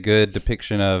such a good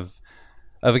depiction of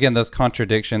again, those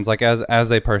contradictions. Like,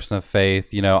 as a person of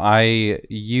faith, you know, I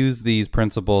use these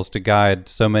principles to guide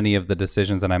so many of the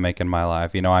decisions that I make in my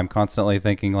life. You know, I'm constantly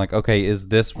thinking like, okay, is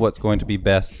this what's going to be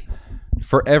best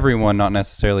for everyone, not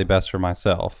necessarily best for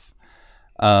myself?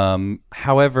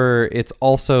 However, it's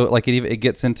also like it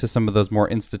gets into some of those more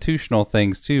institutional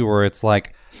things too, where it's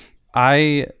like,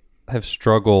 I have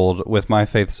struggled with my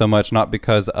faith so much, not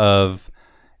because of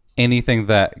anything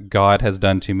that God has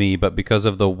done to me, but because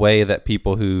of the way that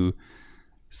people who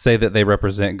say that they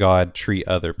represent God treat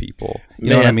other people. You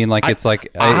know what I mean? Like,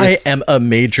 I am a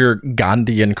major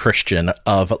Gandhian Christian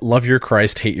of love your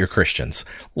Christ, hate your Christians.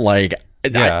 Like,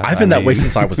 I've been that way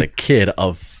since I was a kid.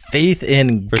 Of faith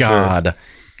in God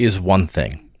is one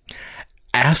thing.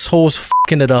 Assholes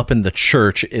fucking it up in the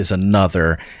church is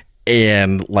another.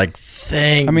 And like,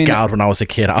 thank God when I was a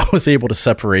kid, I was able to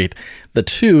separate the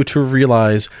two to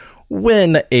realize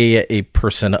when a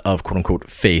person of quote unquote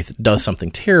faith does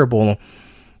something terrible,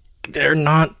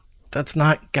 that's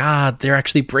not God. They're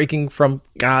actually breaking from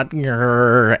God.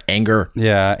 Anger.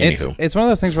 Yeah. It's one of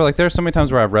those things where, like, there's so many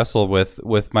times where I wrestle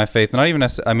with my faith, and not even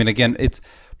necessarily, I mean, again, it's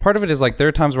part of it is like, there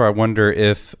are times where I wonder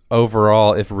if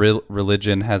overall, if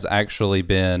religion has actually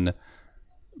been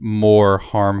more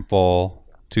harmful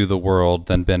to the world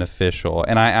than beneficial.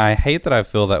 And I hate that I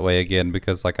feel that way again,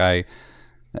 because like I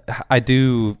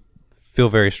do feel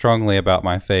very strongly about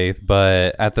my faith,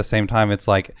 but at the same time, it's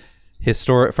like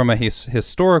from a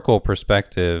historical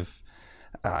perspective,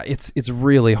 it's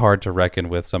really hard to reckon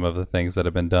with some of the things that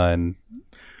have been done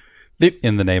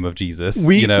in the name of Jesus.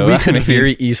 We could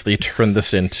very easily turn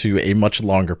this into a much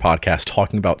longer podcast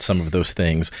talking about some of those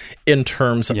things in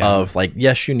terms of like,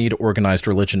 yes, you need organized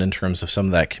religion in terms of some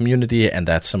of that community, and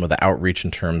that's some of the outreach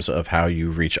in terms of how you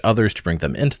reach others to bring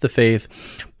them into the faith.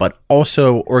 But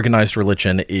also organized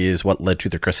religion is what led to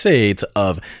the Crusades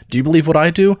of, do you believe what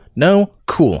I do? No?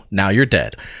 Cool. Now you're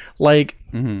dead. Like,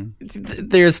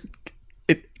 it's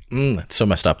so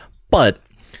messed up. But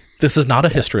this is not a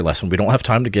history lesson. We don't have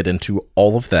time to get into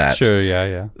all of that. Sure,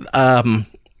 yeah.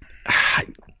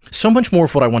 So much more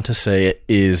of what I want to say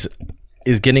is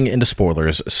getting into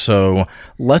spoilers. So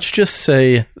let's just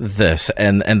say this,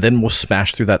 and then we'll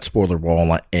smash through that spoiler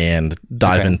wall and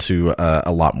dive into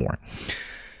a lot more.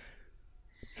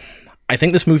 I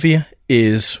think this movie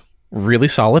is really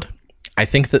solid. I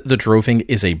think that The Droving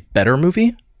is a better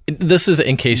movie. This is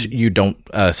in case you don't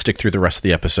stick through the rest of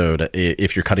the episode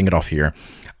if you're cutting it off here.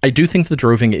 I do think The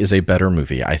Droving is a better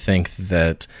movie. I think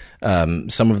that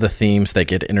some of the themes that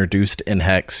get introduced in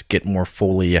Hex get more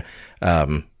fully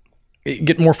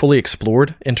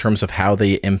explored in terms of how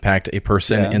they impact a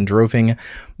person in Droving.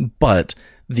 But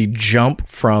the jump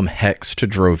from Hex to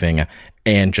Droving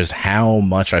and just how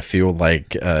much I feel like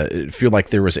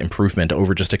there was improvement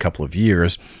over just a couple of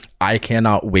years, I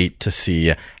cannot wait to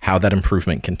see how that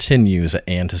improvement continues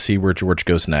and to see where George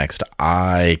goes next.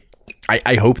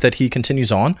 I hope that he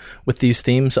continues on with these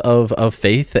themes of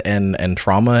faith and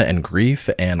trauma and grief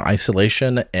and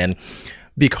isolation, and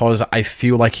because I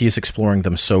feel like he's exploring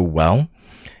them so well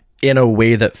in a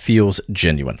way that feels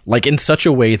genuine, like in such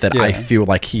a way that I feel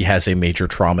like he has a major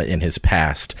trauma in his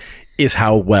past, is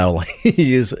how well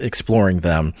he is exploring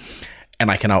them, and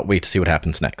I cannot wait to see what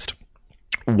happens next.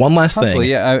 One last thing.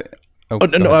 Yeah. I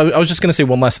was just going to say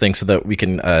one last thing so that we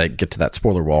can get to that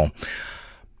spoiler wall.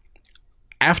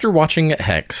 After watching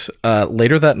Hex,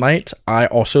 later that night, I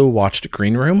also watched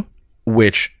Green Room,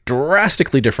 which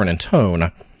drastically different in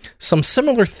tone, some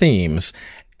similar themes,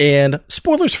 and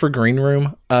spoilers for Green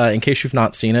Room, in case you've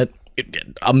not seen it,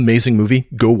 amazing movie.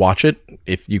 Go watch it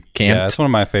if you can. Yeah, it's one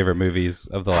of my favorite movies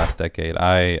of the last decade.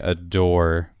 I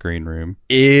adore Green Room.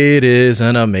 It is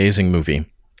an amazing movie.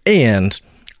 And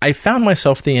I found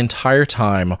myself the entire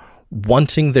time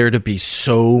wanting there to be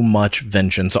so much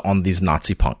vengeance on these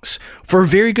Nazi punks for a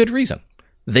very good reason.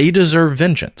 They deserve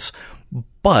vengeance.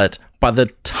 But by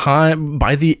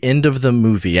the end of the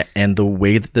movie and the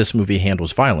way that this movie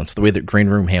handles violence, the way that Green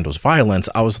Room handles violence,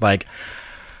 I was like,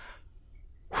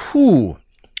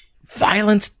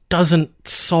 violence doesn't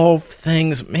solve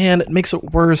things, man. It makes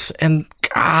it worse. And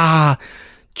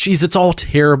it's all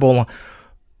terrible.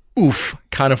 Oof,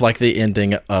 kind of like the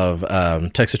ending of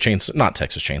not Texas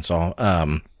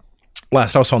Chainsaw,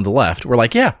 Last House on the Left. We're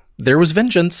like, yeah, there was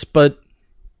vengeance, but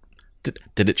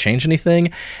did it change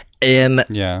anything? And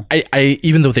I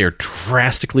even though they are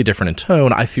drastically different in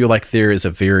tone, I feel like there is a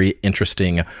very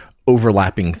interesting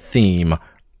overlapping theme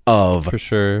of, for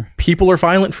sure, people are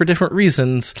violent for different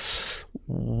reasons.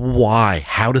 Why?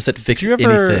 How does it fix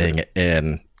anything?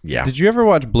 And did you ever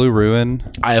watch Blue Ruin?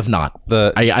 I have not.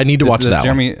 I need to watch that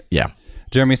one.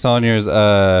 Jeremy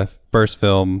Saulnier's first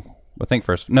film.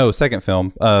 Second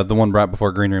film. The one right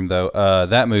before Green Room, though.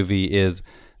 That movie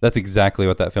that's exactly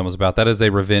what that film is about. That is a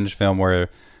revenge film where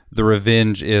the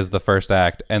revenge is the first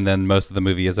act, and then most of the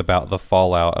movie is about the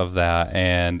fallout of that.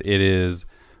 And it is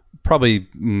probably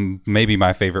maybe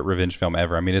my favorite revenge film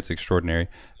ever. I mean, it's extraordinary.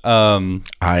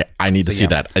 I need to see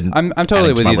that. I'm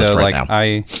totally with you though.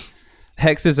 Like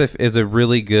Hex is a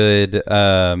really good.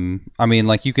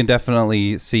 You can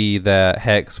definitely see that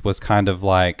Hex was kind of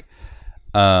like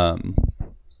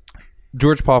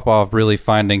George Popov really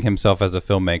finding himself as a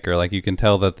filmmaker. Like, you can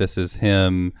tell that this is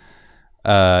him.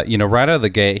 Right out of the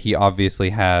gate, he obviously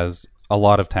has a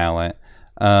lot of talent,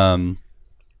 and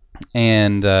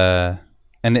the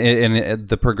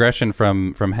progression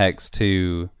from Hex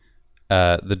to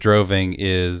The Droving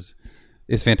is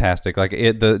fantastic. Like,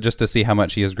 just to see how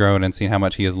much he has grown and seeing how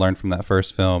much he has learned from that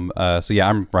first film.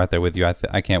 I'm right there with you.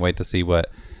 I can't wait to see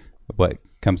what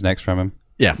comes next from him.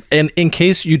 Yeah, and in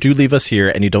case you do leave us here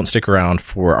and you don't stick around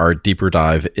for our deeper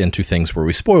dive into things where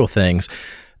we spoil things,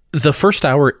 the first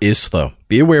hour is slow.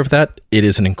 Be aware of that. It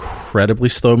is an incredibly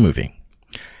slow movie.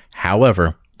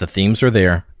 However, the themes are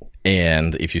there,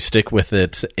 and if you stick with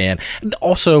it, and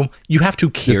also you have to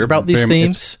care about these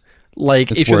themes.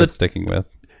 Like, if you're sticking with.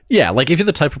 Yeah, like if you're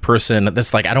the type of person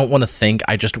that's like, I don't want to think,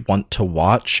 I just want to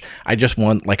watch. I just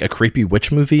want like a creepy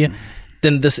witch movie.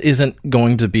 Then this isn't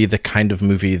going to be the kind of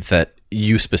movie that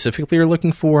you specifically are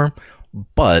looking for,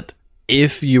 but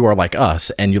if you are like us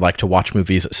and you like to watch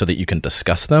movies so that you can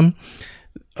discuss them,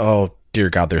 oh dear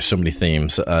God, there's so many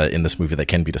themes in this movie that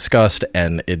can be discussed,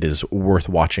 and it is worth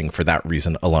watching for that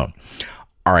reason alone.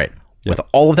 All right, with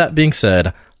all of that being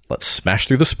said, let's smash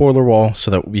through the spoiler wall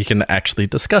so that we can actually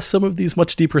discuss some of these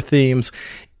much deeper themes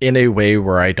in a way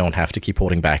where I don't have to keep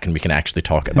holding back, and we can actually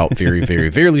talk about very, very,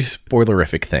 very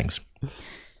spoilerific things.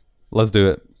 Let's do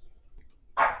it.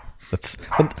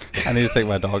 I need to take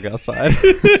my dog outside.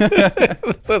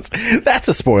 That's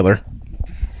a spoiler.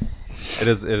 It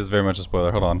is very much a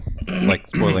spoiler. Hold on. Like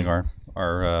spoiling our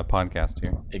podcast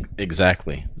here.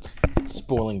 Exactly. It's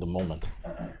spoiling the moment.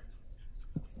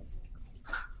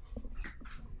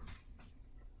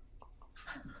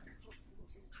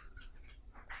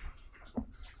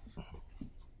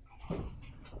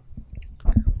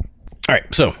 All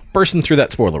right, so bursting through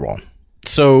that spoiler wall.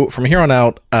 So from here on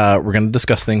out, we're going to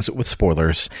discuss things with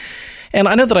spoilers. And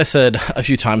I know that I said a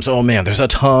few times, oh man, there's a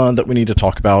ton that we need to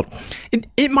talk about.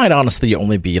 It might honestly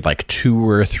only be like 2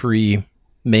 or 3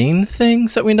 main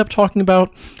things that we end up talking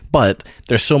about, but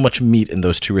there's so much meat in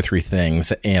those 2 or 3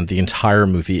 things, and the entire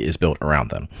movie is built around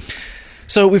them.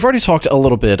 So we've already talked a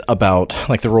little bit about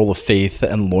like the role of faith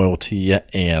and loyalty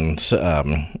and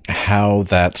how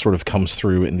that sort of comes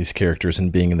through in these characters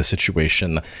and being in the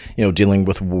situation, you know, dealing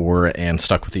with war and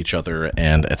stuck with each other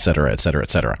and et cetera, et cetera, et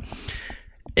cetera.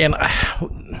 And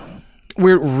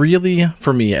where it really,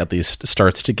 for me at least,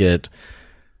 starts to get,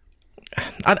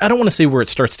 I don't want to say where it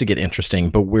starts to get interesting,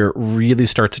 but where it really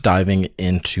starts diving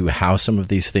into how some of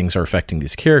these things are affecting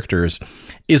these characters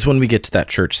is when we get to that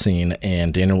church scene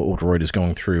and Daniel Oldroyd is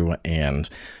going through and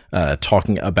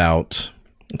talking about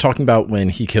when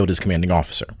he killed his commanding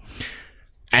officer.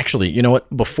 Actually, you know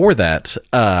what? Before that,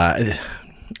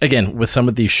 again, with some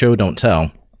of the show don't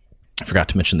tell, I forgot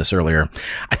to mention this earlier,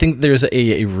 I think there's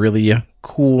a really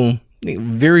cool,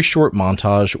 very short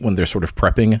montage when they're sort of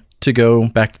prepping to go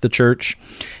back to the church,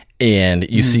 and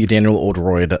you see Daniel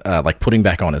Oldroyd like putting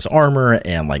back on his armor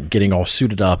and like getting all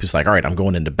suited up. He's like, all right, I'm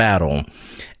going into battle.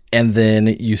 And then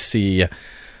you see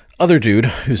other dude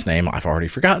whose name I've already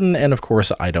forgotten, and of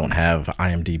course I don't have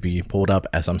IMDb pulled up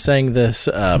as I'm saying this.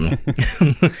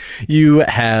 You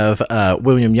have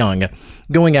William Young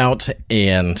going out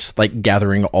and like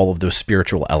gathering all of those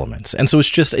spiritual elements, and so it's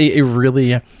just a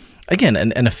really, again,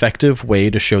 an effective way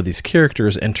to show these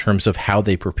characters in terms of how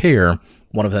they prepare.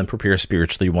 One of them prepares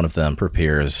spiritually, one of them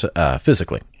prepares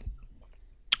physically.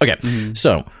 Okay,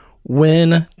 so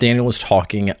when Daniel is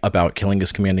talking about killing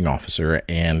his commanding officer,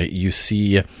 and you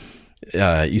see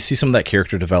some of that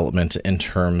character development in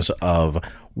terms of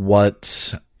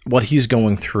what he's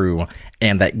going through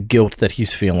and that guilt that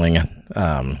he's feeling,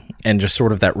 and just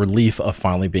sort of that relief of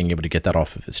finally being able to get that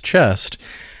off of his chest.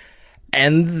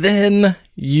 And then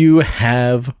you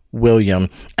have William,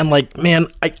 and like, man,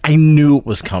 I knew it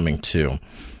was coming too.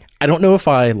 I don't know if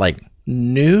I like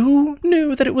knew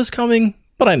that it was coming,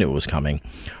 but I knew it was coming.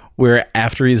 Where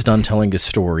after he's done telling his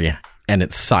story and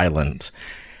it's silent,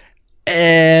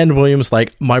 and William's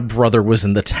like, my brother was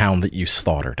in the town that you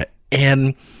slaughtered.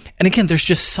 And again, there's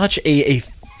just such a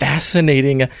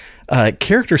fascinating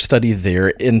character study there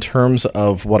in terms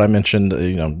of what I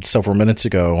mentioned, several minutes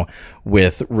ago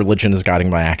with religion is guiding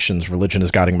my actions, religion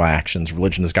is guiding my actions,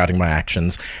 religion is guiding my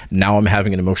actions. Now I'm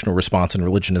having an emotional response and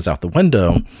religion is out the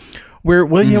window, where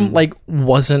William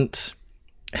wasn't,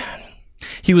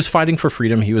 he was fighting for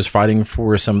freedom. He was fighting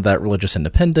for some of that religious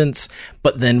independence.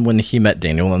 But then when he met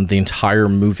Daniel, and the entire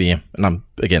movie, and I'm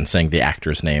again saying the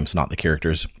actors' names, not the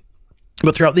characters,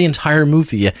 but throughout the entire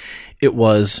movie, it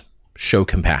was show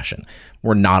compassion.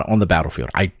 We're not on the battlefield.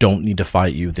 I don't need to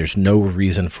fight you. There's no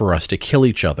reason for us to kill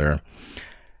each other.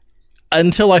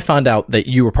 Until I found out that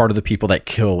you were part of the people that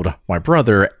killed my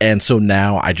brother. And so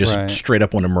now I just straight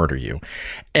up want to murder you.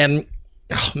 And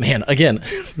oh man, again,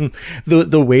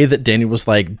 the way that Daniel was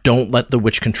like, don't let the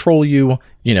witch control you.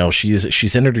 You know,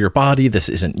 she's entered your body. This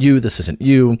isn't you. This isn't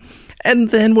you. And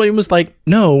then William was like,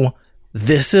 no,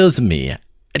 this is me.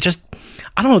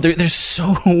 I don't know. There's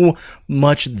so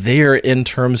much there in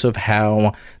terms of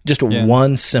how just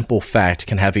one simple fact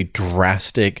can have a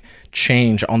drastic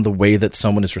change on the way that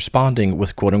someone is responding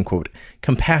with quote unquote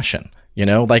compassion. You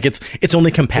know, like it's only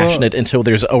compassionate until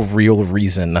there's a real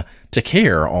reason to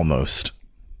care almost.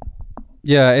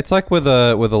 Yeah, it's like with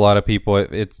a lot of people,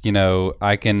 it's,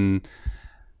 I can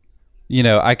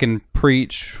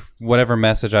preach whatever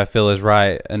message I feel is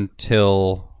right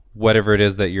until whatever it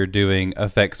is that you're doing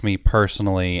affects me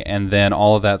personally, and then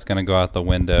all of that's going to go out the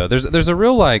window. There's a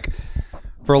real, like,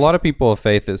 for a lot of people of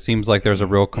faith, it seems like there's a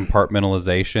real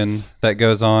compartmentalization that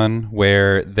goes on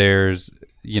where there's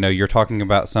you're talking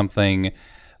about something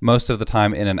most of the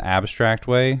time in an abstract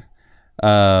way.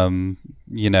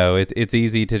 It's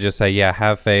easy to just say, yeah,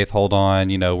 have faith, hold on,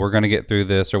 we're going to get through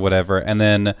this or whatever. And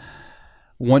then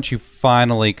once you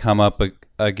finally come up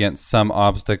against some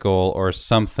obstacle or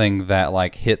something that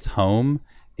like hits home,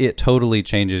 it totally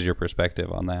changes your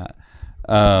perspective on that.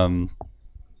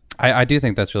 I do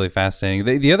think that's really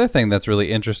fascinating. The other thing that's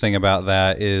really interesting about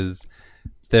that is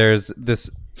there's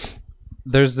this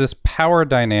power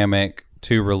dynamic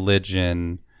to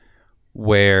religion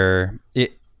where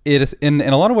it is in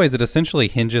a lot of ways it essentially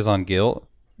hinges on guilt.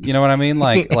 You know what I mean?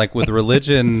 Like with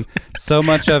religion, so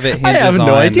much of it hinges on... I have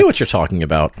no idea what you're talking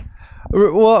about.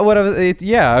 Well,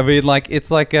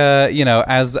 it's like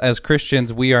as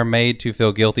Christians, we are made to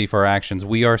feel guilty for our actions.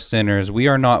 We are sinners. We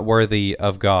are not worthy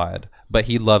of God, but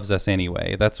he loves us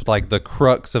anyway. That's like the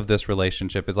crux of this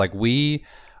relationship. Is like we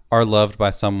are loved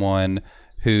by someone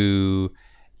who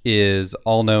is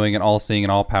all-knowing and all-seeing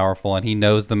and all-powerful, and he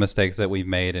knows the mistakes that we've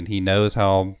made, and he knows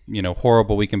how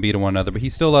horrible we can be to one another, but he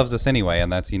still loves us anyway,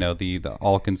 and that's the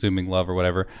all-consuming love or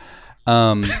whatever.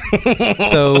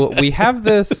 So we have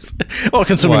this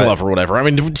all-consuming love or whatever. I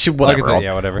mean, whatever.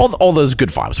 Whatever. All those good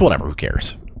vibes. Whatever. Who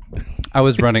cares? I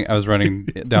was running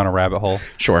down a rabbit hole.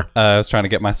 Sure. I was trying to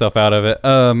get myself out of it.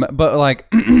 But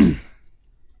like,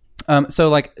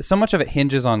 so much of it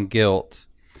hinges on guilt.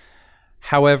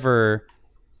 However,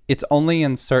 it's only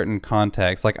in certain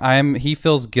contexts. Like he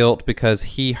feels guilt because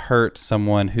he hurt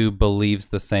someone who believes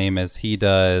the same as he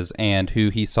does and who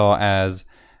he saw as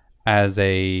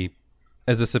a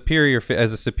superior.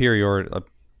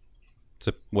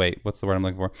 Wait, what's the word I'm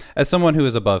looking for? As someone who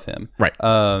is above him, right?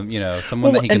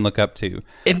 Someone that he can look up to,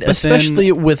 and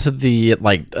especially with the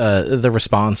the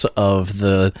response of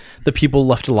the people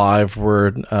left alive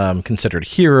were considered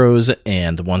heroes,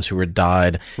 and the ones who were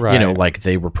died, right.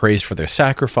 They were praised for their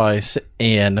sacrifice,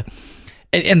 and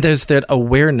there's that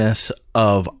awareness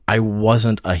of I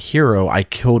wasn't a hero, I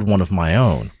killed one of my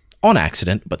own on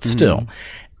accident, but still,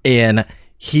 and.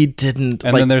 He didn't.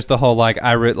 And then there's the whole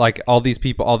all these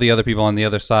people, all the other people on the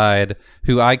other side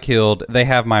who I killed, they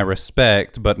have my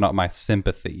respect, but not my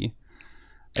sympathy.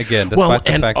 Again, despite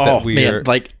the fact that we're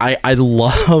I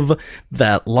love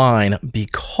that line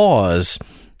because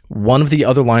one of the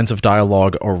other lines of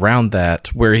dialogue around that,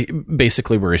 where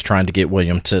he's trying to get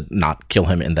William to not kill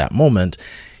him in that moment,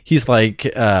 he's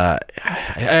like,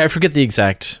 I forget the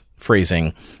exact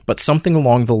phrasing, but something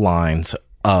along the lines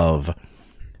of.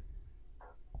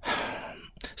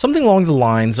 Something along the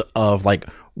lines of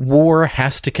war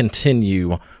has to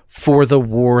continue for the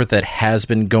war that has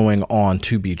been going on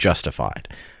to be justified.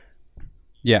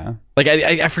 Yeah.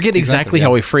 I forget exactly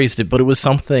how he phrased it, but it was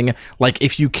something like,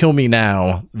 if you kill me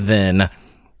now, then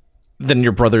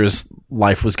your brother's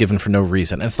life was given for no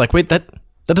reason. And it's like, wait, that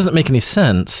doesn't make any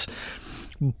sense.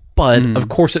 But of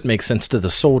course it makes sense to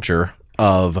the soldier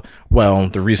of, well,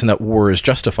 the reason that war is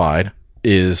justified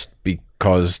is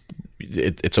because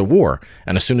it's a war,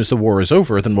 and as soon as the war is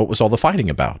over, then what was all the fighting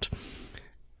about?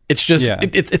 It's just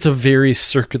it's a very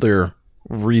circular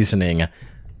reasoning,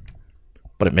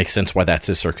 but it makes sense why that's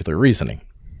his circular reasoning.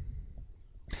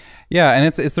 Yeah, and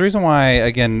it's the reason why,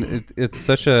 again,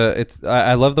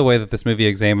 I love the way that this movie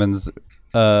examines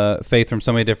faith from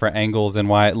so many different angles, and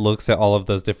why it looks at all of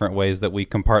those different ways that we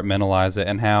compartmentalize it,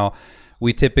 and how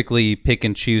we typically pick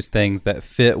and choose things that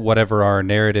fit whatever our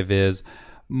narrative is,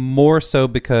 more so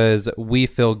because we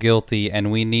feel guilty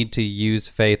and we need to use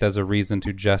faith as a reason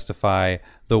to justify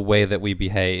the way that we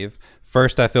behave.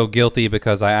 First, I feel guilty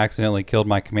because I accidentally killed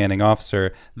my commanding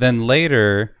officer. Then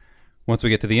later, once we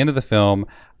get to the end of the film,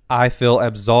 I feel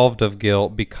absolved of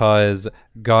guilt because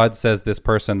God says this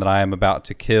person that I am about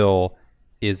to kill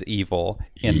is evil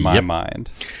in my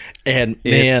mind. And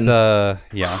man, that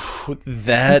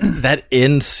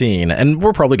end scene, and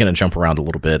we're probably going to jump around a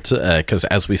little bit because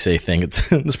as we say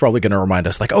things, it's probably going to remind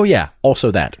us like, oh yeah,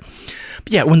 also that.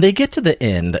 But yeah, when they get to the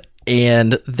end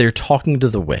and they're talking to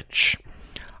the witch,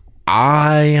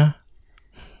 I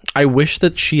wish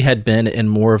that she had been in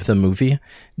more of the movie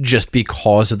just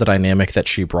because of the dynamic that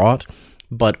she brought.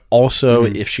 But also,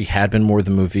 if she had been more of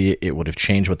the movie, it would have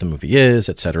changed what the movie is,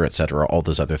 et cetera, all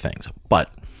those other things.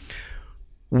 But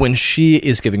when she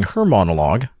is giving her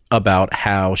monologue about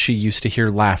how she used to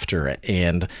hear laughter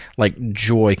and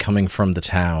joy coming from the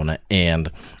town, and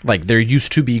there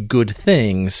used to be good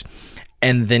things,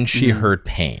 and then she heard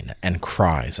pain and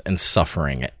cries and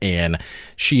suffering, and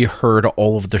she heard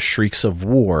all of the shrieks of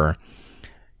war.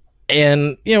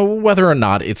 And, whether or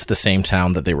not it's the same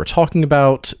town that they were talking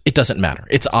about, it doesn't matter.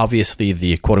 It's obviously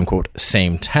the quote-unquote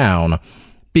same town,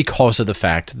 because of the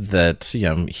fact that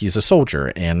he's a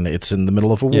soldier and it's in the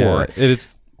middle of a war.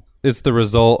 It's the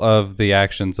result of the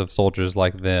actions of soldiers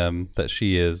like them that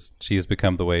she has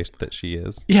become the way that she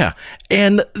is. Yeah.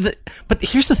 But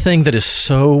here's the thing that is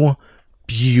so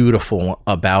beautiful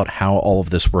about how all of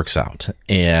this works out.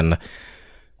 And,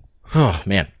 oh,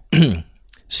 man.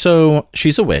 So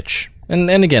she's a witch. And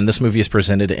again, this movie is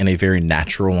presented in a very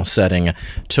natural setting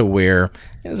to where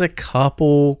there's a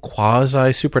couple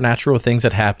quasi-supernatural things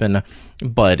that happen,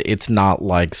 but it's not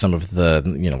like some of the,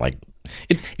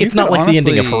 it's not like the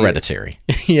ending of Hereditary.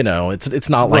 It's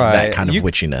not like that kind of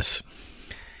witchiness.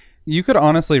 You could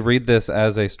honestly read this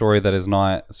as a story that is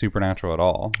not supernatural at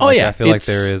all. Oh, yeah. I feel like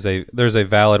there's a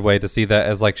valid way to see that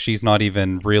as like she's not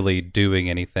even really doing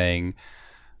anything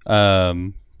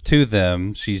to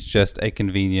them. She's just a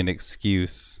convenient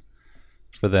excuse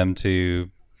for them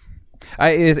to.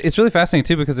 It's really fascinating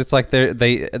too, because it's like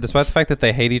they despite the fact that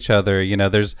they hate each other,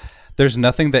 there's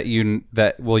nothing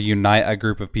that will unite a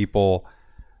group of people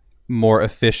more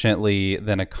efficiently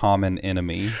than a common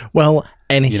enemy. Well,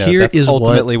 and here that's is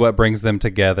ultimately what brings them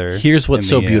together. Here's what's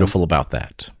so beautiful about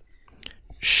that.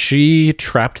 She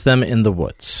trapped them in the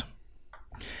woods.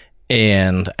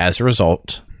 And as a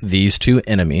result, these two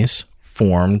enemies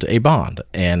formed a bond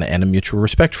and a mutual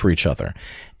respect for each other.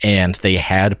 And they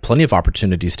had plenty of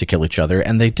opportunities to kill each other,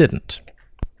 and they didn't.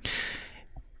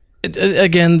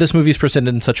 Again, this movie is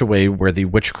presented in such a way where the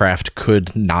witchcraft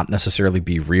could not necessarily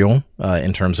be real,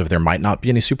 in terms of there might not be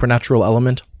any supernatural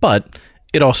element, but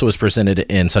it also is presented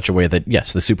in such a way that,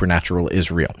 yes, the supernatural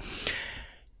is real.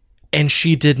 And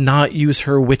she did not use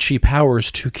her witchy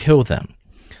powers to kill them.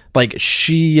 Like,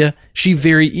 she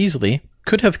very easily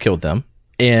could have killed them,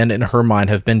 and in her mind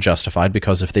have been justified,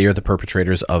 because if they are the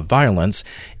perpetrators of violence,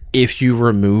 if you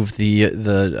remove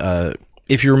the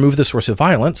source of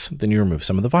violence, then you remove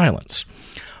some of the violence.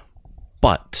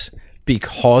 But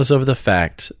because of the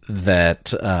fact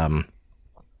that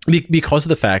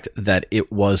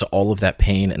it was all of that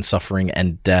pain and suffering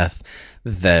and death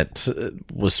that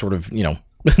was sort of,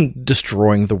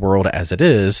 destroying the world as it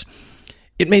is,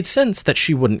 it made sense that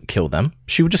she wouldn't kill them.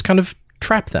 She would just kind of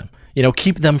trap them,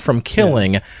 keep them from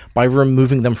killing by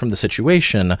removing them from the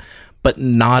situation, but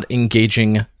not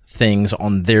engaging things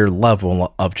on their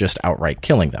level of just outright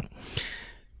killing them.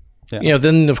 Yeah.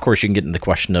 Then of course you can get into the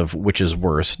question of which is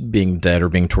worse, being dead or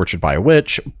being tortured by a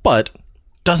witch, but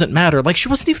doesn't matter. Like, she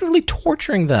wasn't even really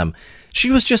torturing them. She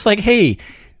was just like, hey,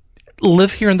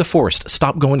 live here in the forest,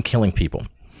 stop going killing people.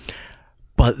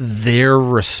 But their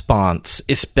response,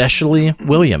 especially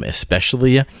William,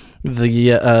 especially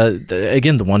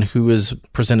the one who is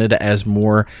presented as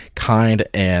more kind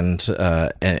and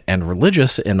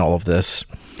religious in all of this,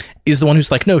 is the one who's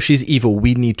like, no, she's evil,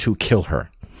 we need to kill her.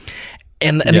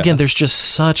 And again, there's just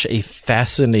such a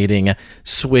fascinating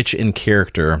switch in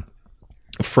character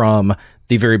from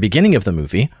the very beginning of the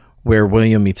movie, where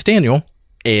William meets Daniel,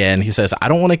 and he says, I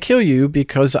don't want to kill you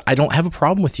because I don't have a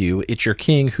problem with you. It's your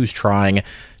king who's trying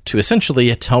to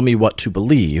essentially tell me what to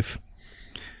believe.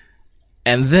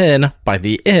 And then by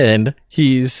the end,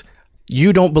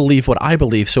 you don't believe what I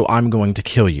believe, so I'm going to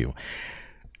kill you.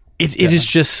 It is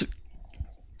just,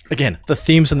 again, the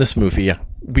themes in this movie,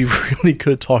 we really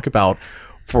could talk about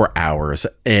for hours.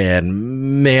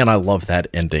 And man, I love that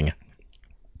ending.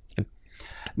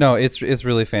 No, it's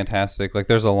really fantastic. Like,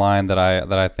 there's a line that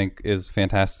I think is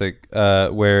fantastic,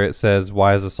 where it says,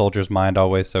 "Why is a soldier's mind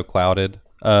always so clouded?"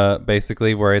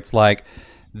 Basically, where it's like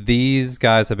these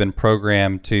guys have been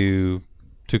programmed to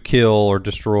kill or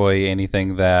destroy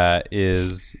anything that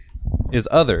is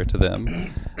other to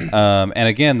them, and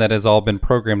again, that has all been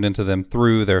programmed into them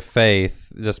through their faith,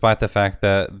 despite the fact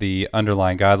that the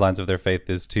underlying guidelines of their faith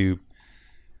is to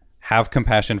have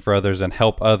compassion for others and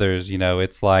help others.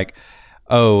 It's like,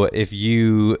 oh, if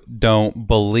you don't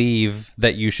believe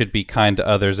that you should be kind to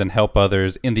others and help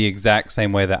others in the exact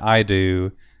same way that I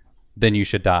do, then you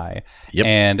should die. Yep.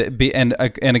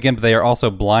 And again, they are also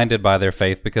blinded by their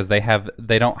faith because they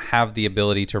don't have the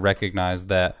ability to recognize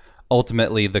that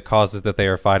ultimately the causes that they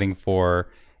are fighting for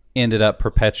ended up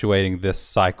perpetuating this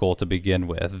cycle to begin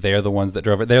with. They're the ones that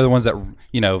drove it. They're the ones that,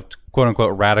 quote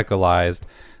unquote, radicalized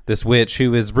this witch,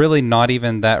 who is really not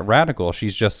even that radical.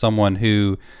 She's just someone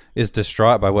who is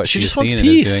distraught by what she's seen and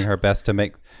is doing her best to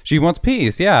make. She wants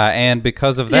peace, yeah, and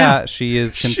because of that, she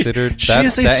is considered. She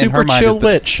is a super chill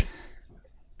witch.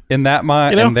 In that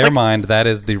mind, in their mind, that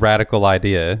is the radical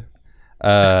idea.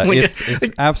 It's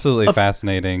absolutely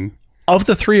fascinating. Of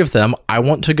the three of them, I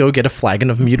want to go get a flagon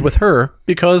of mead with her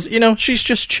because she's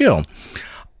just chill.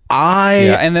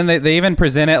 Yeah, and then they even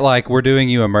present it like, we're doing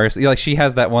you a mercy. Like, she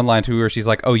has that one line too where she's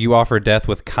like, oh, you offer death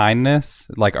with kindness?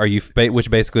 Like,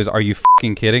 which basically is, are you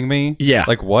fucking kidding me? Yeah.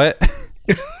 Like, what?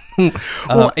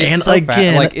 Well, and so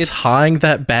again, like, it's tying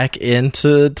that back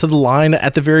into the line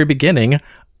at the very beginning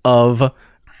of,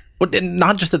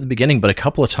 not just at the beginning, but a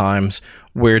couple of times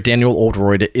where Daniel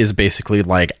Oldroyd is basically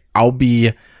like, I'll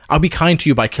be kind to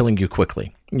you by killing you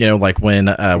quickly. You know, like when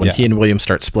he and William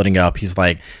start splitting up, he's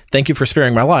like, thank you for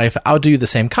sparing my life. I'll do you the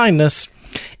same kindness.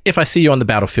 If I see you on the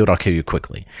battlefield, I'll kill you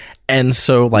quickly. And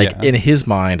so, like, in his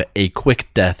mind, a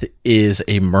quick death is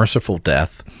a merciful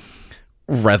death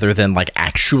rather than, like,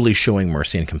 actually showing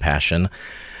mercy and compassion.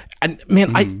 And,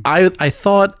 man, I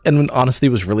thought, and honestly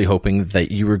was really hoping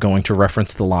that you were going to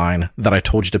reference the line that I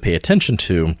told you to pay attention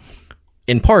to,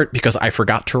 in part because I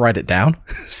forgot to write it down,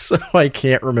 so I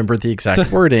can't remember the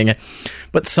exact wording,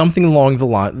 but something along the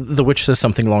line, the witch says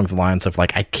something along the lines of,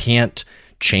 like, I can't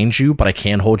change you, but I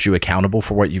can hold you accountable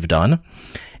for what you've done.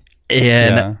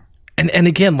 And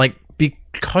again, like,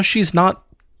 because she's not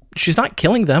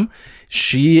killing them,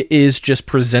 she is just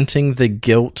presenting the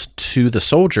guilt to the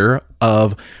soldier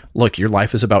of, look, your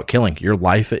life is about killing. Your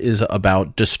life is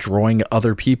about destroying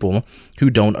other people who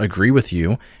don't agree with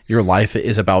you. Your life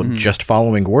is about just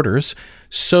following orders.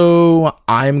 So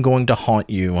I'm going to haunt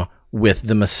you with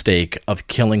the mistake of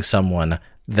killing someone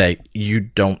that you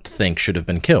don't think should have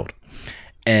been killed.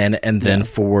 And then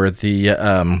for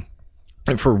the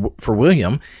for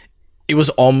William, it was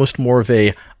almost more of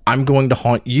a, I'm going to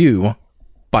haunt you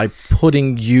by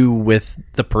putting you with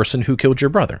the person who killed your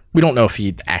brother. We don't know if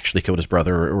he actually killed his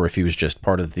brother or if he was just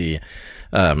part of the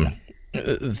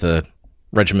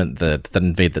regiment that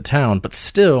invade the town. But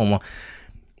still,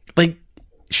 like,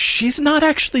 she's not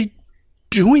actually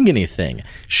doing anything.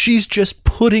 She's just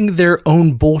putting their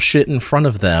own bullshit in front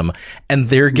of them, and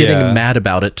they're getting mad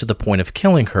about it to the point of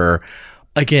killing her.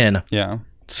 Again,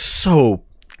 so...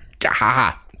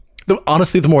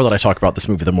 honestly, the more that I talk about this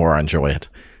movie, the more I enjoy it.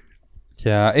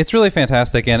 Yeah, it's really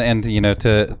fantastic, and you know,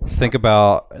 to think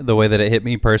about the way that it hit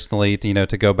me personally, you know,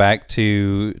 to go back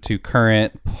to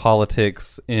current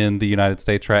politics in the United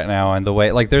States right now, and the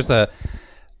way, like,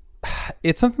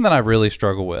 it's something that I really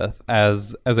struggle with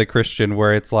as a Christian,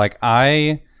 where it's like,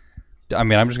 I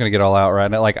mean, I'm just gonna get all out right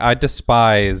now. Like, I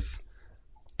despise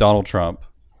Donald Trump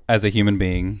as a human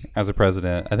being, as a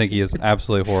president. I think he is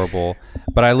absolutely horrible.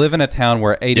 But I live in a town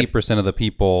where 80% of the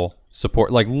people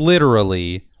support, like,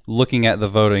 literally, looking at the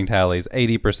voting tallies,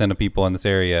 80% of people in this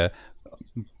area,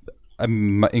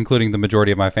 including the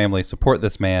majority of my family, support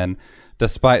this man,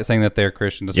 despite saying that they're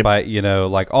Christian, despite, you know,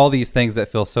 like, all these things that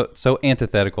feel so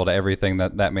antithetical to everything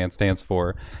that man stands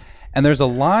for. And there's a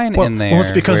line in there. Well,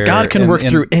 it's because God can work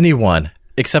through anyone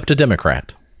except a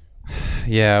Democrat.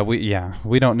 Yeah,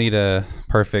 we don't need a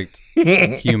perfect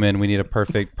human. We need a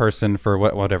perfect person for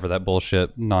whatever that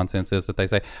bullshit nonsense is that they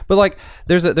say. But, like,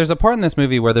 there's a part in this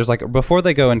movie where there's, like, before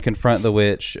they go and confront the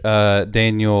witch,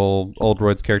 Daniel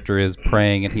Oldroyd's character is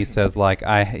praying, and he says, like,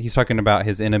 he's talking about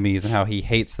his enemies and how he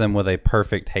hates them with a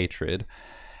perfect hatred,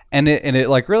 and it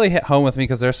like really hit home with me,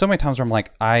 because there are so many times where I'm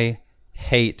like, I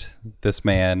hate this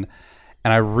man,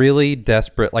 and I really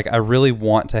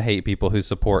want to hate people who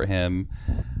support him,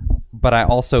 but I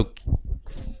also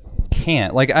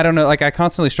can't. Like, I don't know, like, I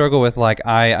constantly struggle with, like,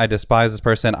 I despise this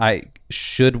person. I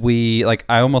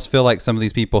almost feel like some of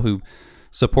these people who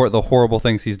support the horrible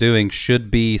things he's doing should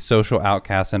be social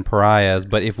outcasts and pariahs,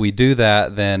 but if we do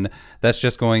that, then that's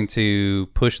just going to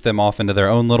push them off into their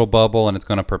own little bubble, and it's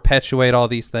going to perpetuate all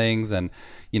these things. And,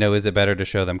 you know, is it better to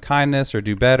show them kindness or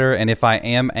do better? And if I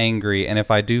am angry, and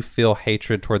if I do feel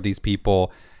hatred toward these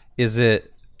people, is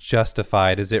it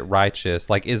justified? Is it righteous?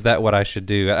 Like, is that what I should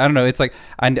do? I don't know. It's like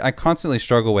I constantly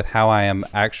struggle with how I am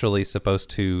actually supposed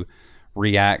to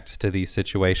react to these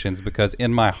situations, because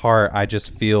in my heart I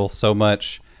just feel so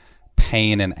much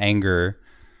pain and anger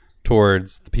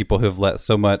towards the people who have let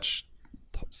so many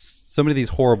of these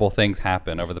horrible things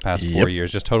happen over the past 4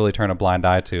 years, just totally turn a blind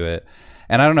eye to it.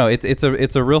 And I don't know, it's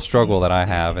a real struggle that I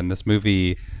have, and this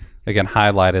movie again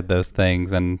highlighted those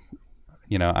things. And,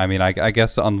 you know, I mean, I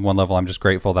guess on one level I'm just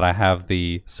grateful that I have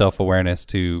the self-awareness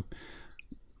to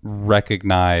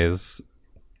recognize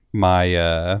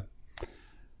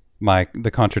the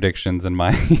contradictions in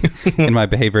my in my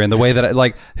behavior, and the way that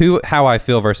how I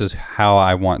feel versus how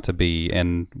I want to be,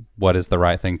 and what is the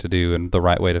right thing to do and the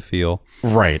right way to feel.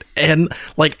 Right. And,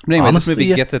 like, anyway, honestly, this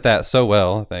movie gets at that so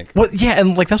well, I think. Well, yeah,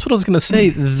 and, like, that's what I was going to say.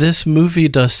 This movie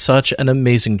does such an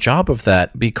amazing job of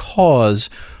that, because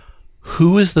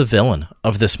who is the villain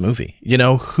of this movie? You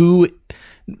know,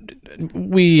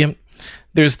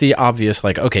 there's the obvious,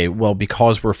 like, okay, well,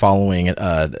 because we're following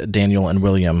Daniel and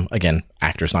William, again,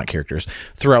 actors, not characters,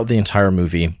 throughout the entire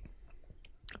movie,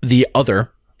 the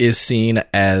other is seen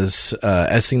as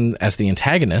the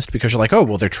antagonist, because you're like, oh,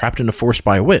 well, they're trapped in a forest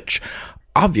by a witch.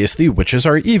 Obviously, witches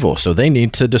are evil, so they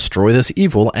need to destroy this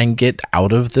evil and get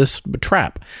out of this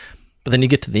trap. But then you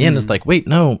get to the end, it's like, wait,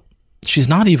 no, she's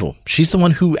not evil. She's the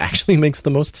one who actually makes the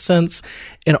most sense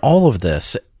in all of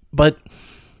this. But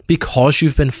because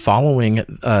you've been following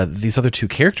these other two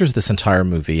characters this entire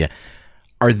movie,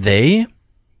 are they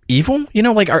evil? You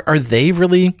know, like, are they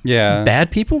really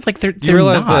bad people? Like, they're you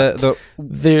realize not.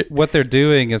 What they're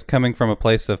doing is coming from a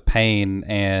place of pain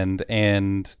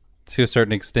and to a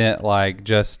certain extent, like,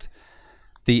 just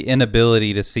the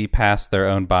inability to see past their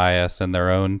own bias and their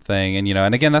own thing. And, you know,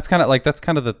 and again, that's kind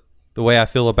of the way I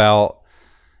feel about,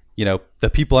 you know, the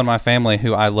people in my family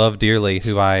who I love dearly,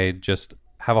 who I just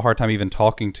have a hard time even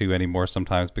talking to anymore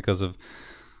sometimes because of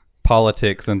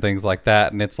politics and things like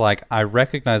that. And it's like, I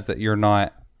recognize that you're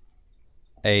not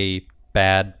a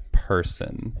bad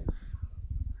person,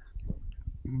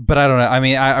 but I don't know. I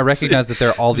mean, I recognize that there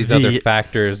are all these other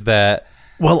factors that,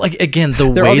 well, like, again, the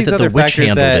way that the witch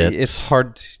handled it, it's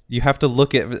hard. You have to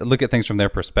look at things from their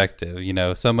perspective. You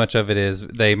know, so much of it is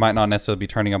they might not necessarily be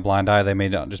turning a blind eye. They may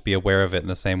not just be aware of it in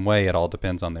the same way. It all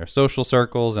depends on their social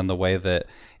circles and the way that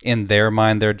in their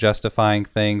mind they're justifying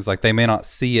things. Like, they may not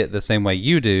see it the same way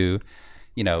you do.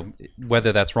 You know,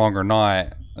 whether that's wrong or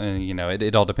not, you know,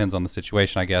 it all depends on the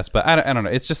situation, I guess. But I don't know.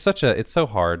 It's just it's so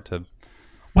hard to.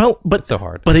 Well, but it's so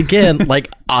hard. But again, like,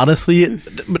 honestly,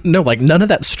 no, like, none of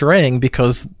that straying,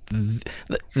 because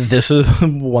this is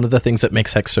one of the things that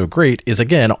makes Hex so great is,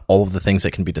 again, all of the things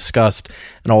that can be discussed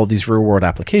and all of these real world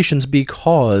applications,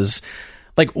 because,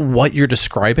 like, what you're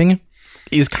describing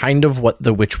is kind of what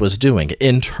the witch was doing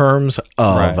in terms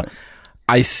of, right.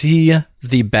 I see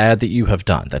the bad that you have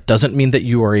done. That doesn't mean that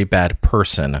you are a bad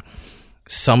person.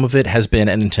 Some of it has been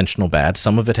an intentional bad.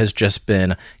 Some of it has just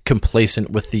been complacent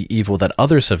with the evil that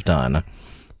others have done.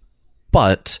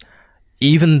 But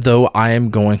even though I am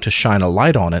going to shine a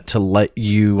light on it to let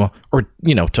you, or,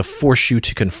 you know, to force you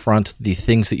to confront the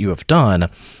things that you have done,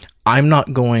 I'm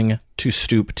not going to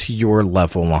stoop to your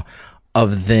level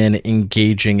of then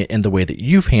engaging in the way that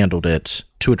you've handled it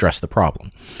to address the problem.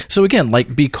 So again,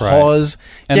 like, because,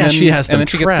 right. yeah, she has them and then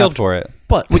she trapped, gets killed for it.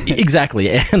 But exactly.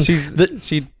 And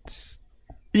she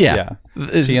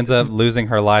ends up losing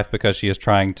her life because she is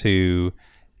trying to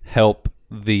help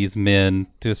these men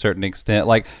to a certain extent.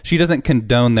 Like, she doesn't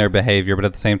condone their behavior, but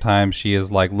at the same time, she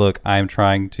is like, look, I'm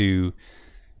trying to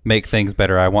make things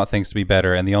better. I want things to be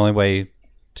better. And the only way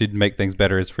to make things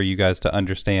better is for you guys to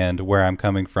understand where I'm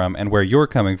coming from and where you're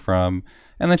coming from.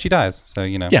 And then she dies. So,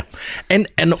 you know. Yeah. And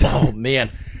oh, man.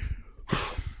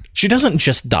 She doesn't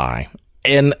just die.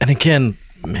 And again,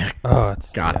 man, God.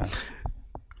 Yeah.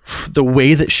 The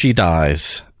way that she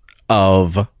dies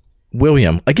of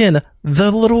William, again,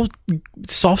 the little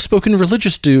soft-spoken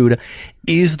religious dude,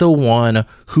 is the one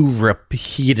who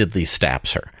repeatedly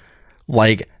stabs her.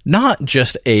 Like, not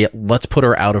just a let's put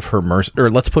her out of her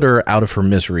let's put her out of her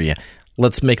misery.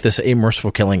 Let's make this a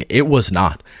merciful killing. It was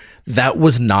not. That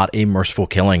was not a merciful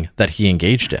killing that he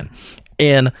engaged in.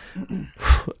 And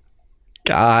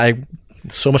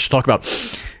so much to talk about.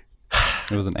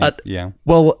 It was yeah.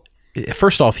 Well,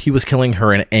 first off, he was killing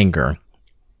her in anger,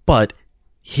 but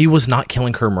he was not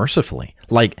killing her mercifully.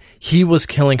 Like, he was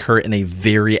killing her in a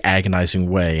very agonizing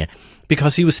way,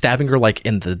 because he was stabbing her, like,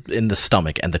 in the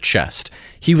stomach and the chest.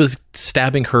 He was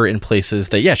stabbing her in places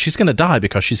that, yeah, she's going to die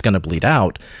because she's going to bleed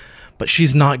out, but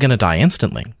she's not going to die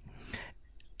instantly.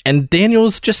 And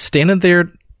Daniel's just standing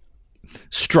there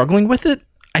struggling with it,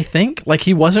 I think. Like,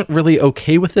 he wasn't really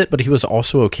okay with it, but he was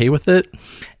also okay with it.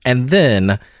 And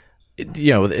then,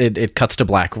 you know, it cuts to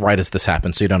black right as this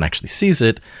happens, so you don't actually sees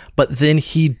it. But then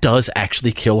he does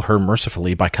actually kill her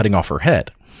mercifully by cutting off her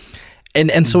head.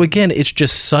 And so again, it's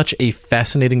just such a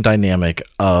fascinating dynamic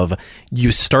of,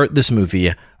 you start this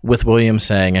movie with William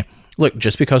saying, look,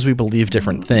 just because we believe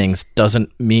different things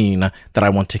doesn't mean that I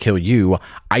want to kill you.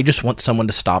 I just want someone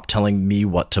to stop telling me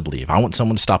what to believe. I want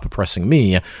someone to stop oppressing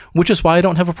me, which is why I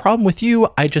don't have a problem with you.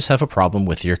 I just have a problem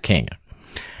with your king.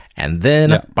 And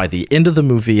then by the end of the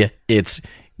movie, it's,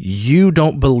 you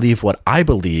don't believe what I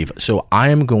believe, so I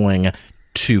am going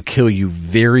to kill you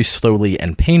very slowly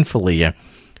and painfully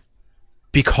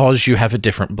because you have a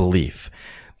different belief.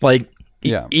 Like,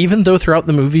 even though throughout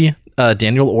the movie,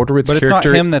 Daniel Orderwood's character... But it's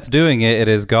not him that's doing it, it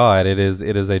is God. It is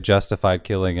a justified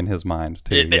killing in his mind,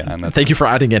 too. Thank you for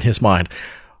adding in his mind.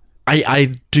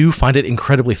 I do find it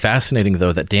incredibly fascinating,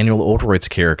 though, that Daniel Orderwood's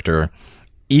character,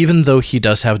 even though he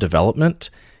does have development,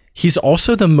 he's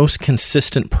also the most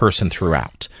consistent person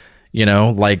throughout. You know,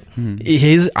 like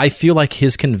I feel like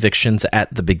his convictions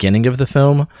at the beginning of the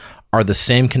film are the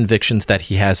same convictions that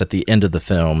he has at the end of the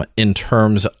film in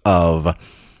terms of,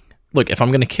 look, if I'm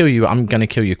going to kill you, I'm going to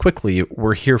kill you quickly.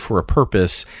 We're here for a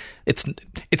purpose. It's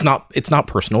not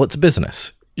personal. It's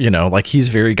business. You know, like he's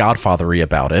very godfathery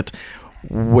about it,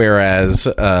 whereas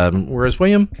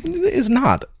William is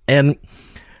not. And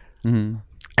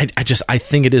I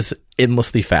think it is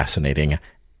endlessly fascinating.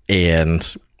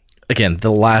 And again,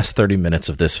 the last 30 minutes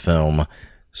of this film,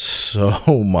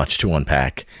 so much to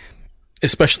unpack,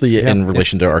 especially in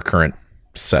relation to our current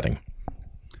setting.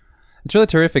 It's really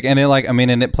terrific. And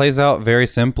it plays out very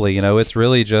simply. You know, it's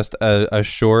really just a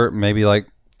short, maybe like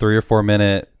 3 or 4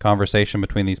 minute conversation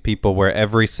between these people where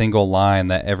every single line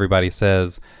that everybody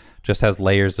says just has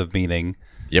layers of meaning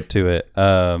to it.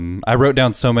 I wrote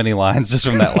down so many lines just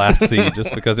from that last scene,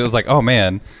 just because it was like, oh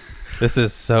man, this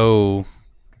is so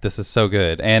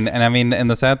good. And I mean, and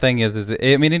the sad thing is it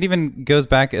even goes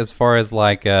back as far as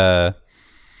like it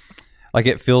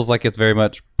feels like it's very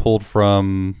much pulled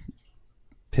from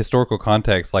historical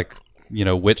context, like, you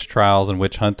know, witch trials and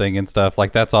witch hunting and stuff.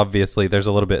 Like that's obviously, there's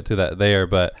a little bit to that there,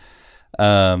 but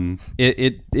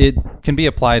it can be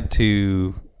applied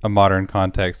to a modern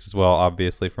context as well,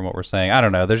 obviously, from what we're saying. I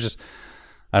don't know.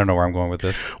 I don't know where I'm going with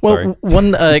this. Well, Sorry.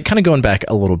 one kind of going back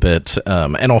a little bit,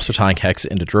 and also tying Hex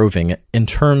into Droving in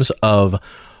terms of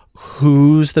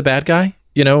who's the bad guy.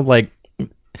 You know, like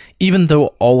even though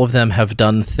all of them have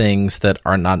done things that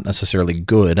are not necessarily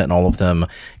good, and all of them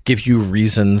give you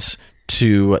reasons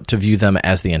to view them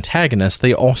as the antagonist,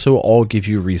 they also all give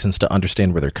you reasons to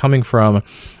understand where they're coming from,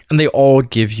 and they all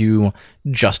give you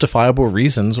justifiable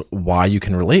reasons why you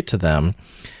can relate to them.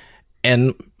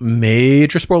 And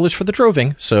major spoilers for the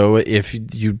Droving, so if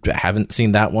you haven't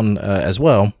seen that one as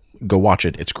well, go watch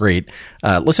it. It's great.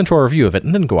 Listen to our review of it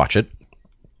and then go watch it.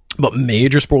 But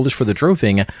major spoilers for the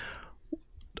Droving,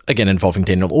 again involving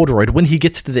Daniel Oldroyd, when he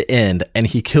gets to the end and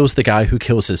he kills the guy who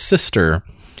kills his sister,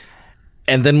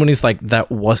 and then when he's like,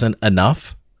 that wasn't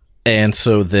enough, and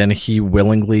so then he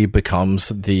willingly becomes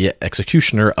the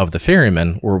executioner of the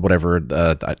ferryman, or whatever.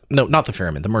 No, not the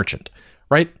ferryman, the merchant,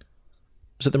 right?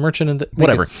 Is it the merchant? And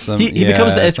whatever. He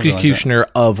becomes the executioner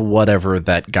of whatever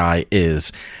that guy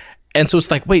is. And so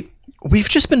it's like, wait, we've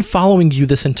just been following you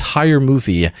this entire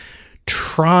movie,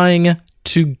 trying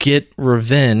to get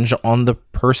revenge on the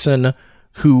person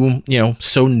who, you know,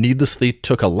 so needlessly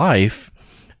took a life,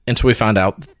 until we found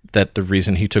out that the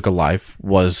reason he took a life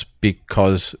was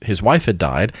because his wife had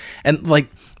died. And like,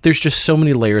 there's just so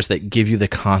many layers that give you the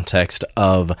context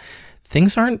of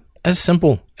things aren't as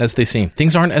simple as they seem.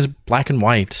 Things aren't as black and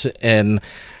white. And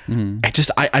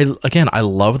I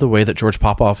love the way that George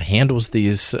Popoff handles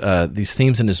these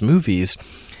themes in his movies,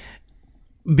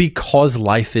 because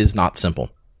life is not simple.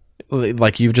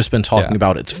 Like you've just been talking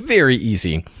about, it's very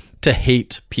easy to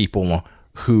hate people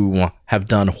who have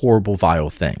done horrible, vile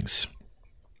things.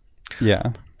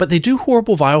 Yeah. But they do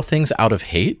horrible, vile things out of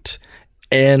hate.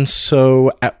 And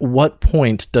so at what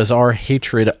point does our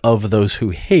hatred of those who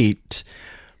hate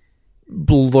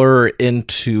blur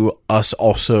into us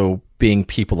also being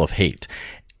people of hate?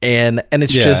 And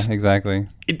it's just exactly.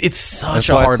 It's such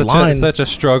a hard line. Such a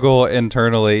struggle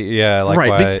internally. Yeah, like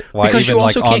right. why because even you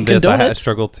also like can't on this condone I it.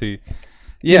 struggle to. Yeah,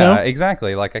 you know?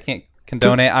 Exactly. Like I can't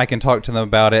condone it. I can talk to them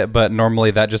about it, but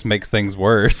normally that just makes things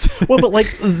worse. Well, but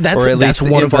like that's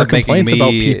one of our complaints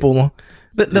about people.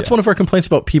 That's one of our complaints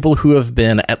about people who have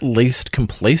been at least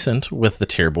complacent with the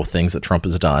terrible things that Trump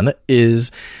has done, is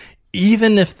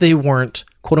even if they weren't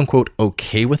quote unquote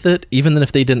okay with it, even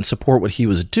if they didn't support what he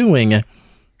was doing,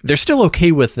 they're still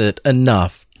okay with it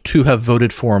enough to have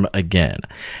voted for him again.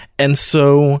 And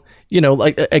so, you know,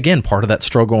 like again, part of that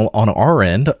struggle on our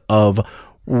end of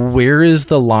where is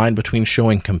the line between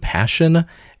showing compassion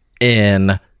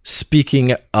and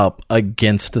speaking up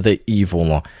against the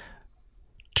evil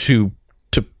to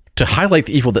highlight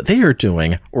the evil that they are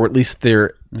doing, or at least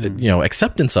their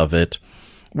acceptance of it,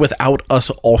 without us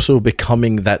also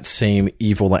becoming that same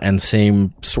evil and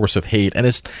same source of hate. And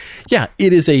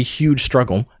it is a huge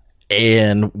struggle.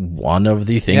 And one of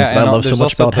the things that I love so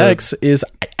much about Hex is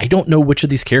I don't know which of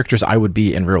these characters I would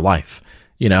be in real life,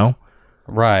 you know?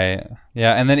 Right.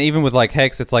 Yeah. And then even with like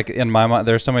Hex, it's like in my mind,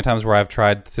 there's so many times where I've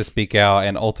tried to speak out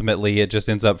and ultimately it just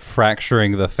ends up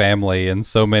fracturing the family in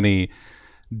so many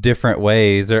different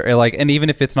ways, or like, and even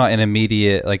if it's not an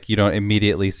immediate, like you don't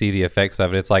immediately see the effects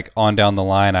of it, it's like on down the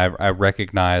line, I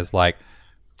recognize like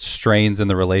strains in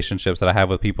the relationships that I have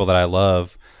with people that I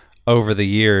love over the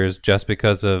years, just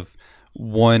because of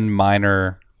one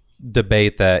minor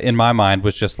debate that in my mind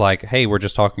was just like, hey, we're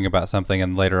just talking about something,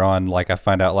 and later on, like, I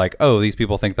find out like, oh, these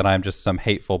people think that I'm just some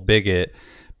hateful bigot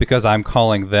because I'm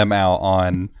calling them out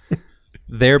on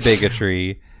their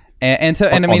bigotry. And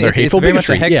I mean, it's very much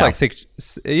a Hex-like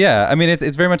I mean,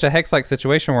 it's very much a Hex-like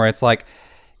situation where it's like,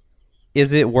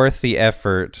 is it worth the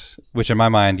effort? Which in my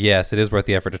mind, yes, it is worth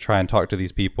the effort to try and talk to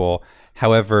these people.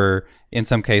 However, in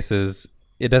some cases,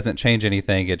 it doesn't change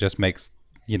anything. It just makes,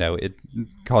 it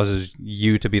causes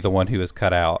you to be the one who is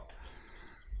cut out.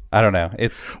 I don't know.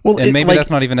 And maybe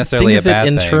that's not even necessarily a bad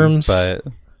thing. But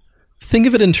think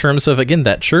of it in terms of, again,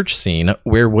 that church scene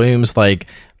where William's like,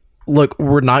 look,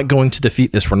 we're not going to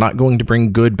defeat this. We're not going to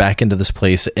bring good back into this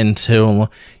place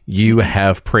until you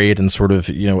have prayed and sort of,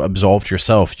 absolved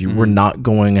yourself. We're not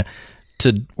going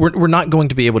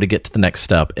to be able to get to the next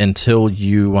step until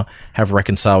you have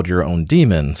reconciled your own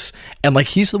demons. And like,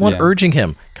 he's the one urging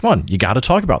him, come on, you got to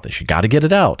talk about this. You got to get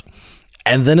it out.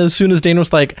 And then as soon as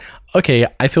Daniel's like, okay,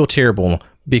 I feel terrible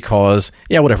because,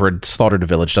 whatever, slaughtered a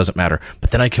village, doesn't matter.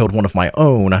 But then I killed one of my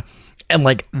own. And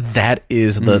like, that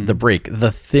is the break.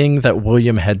 The thing that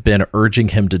William had been urging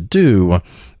him to do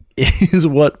is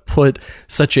what put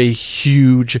such a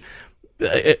huge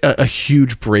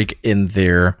break in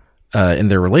their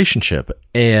relationship.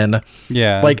 And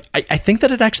like, I think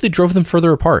that it actually drove them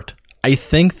further apart. I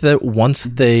think that once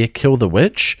they kill the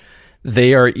witch,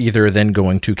 they are either then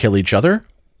going to kill each other,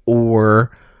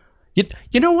 or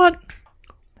you know what?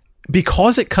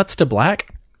 Because it cuts to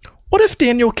black, what if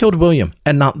Daniel killed William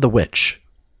and not the witch?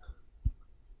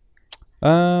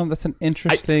 That's an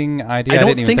interesting idea. I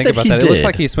didn't even think about that. It looks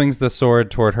like he swings the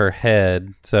sword toward her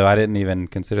head, so I didn't even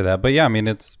consider that. But yeah, I mean,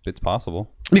 it's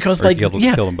possible. Because like,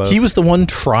 he was the one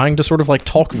trying to sort of like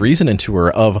talk reason into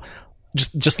her of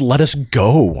just let us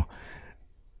go.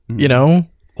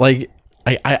 Like,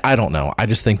 I don't know. I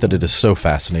just think that it is so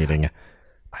fascinating.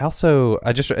 I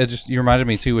just you reminded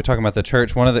me too. We're talking about the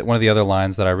church. One of the other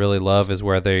lines that I really love is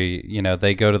where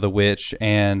they go to the witch,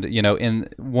 and in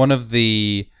one of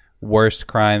the worst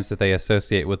crimes that they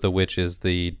associate with the witch is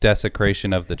the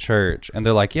desecration of the church, and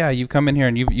they're like, yeah, you've come in here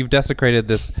and you've desecrated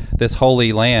this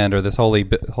holy land or this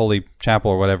holy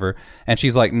chapel or whatever, and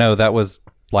she's like, no, that was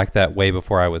like that way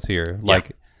before I was here.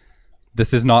 Like,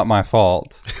 this is not my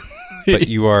fault. But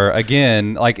you are,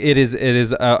 again, like, it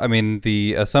is I mean,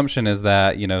 the assumption is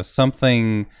that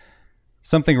something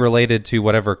related to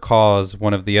whatever cause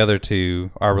one of the other two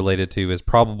are related to is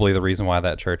probably the reason why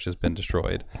that church has been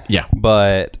destroyed.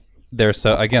 But they're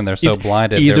so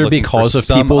blinded, either because of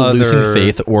people losing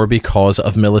faith or because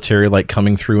of military like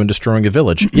coming through and destroying a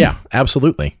village. Yeah,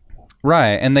 absolutely.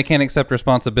 Right. And they can't accept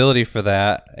responsibility for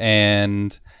that.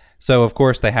 And so of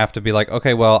course they have to be like,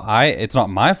 okay, well, it's not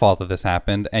my fault that this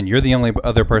happened, and you're the only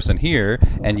other person here,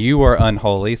 and you are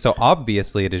unholy, so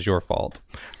obviously it is your fault.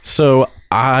 So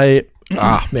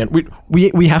man,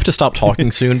 we have to stop talking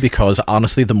soon, because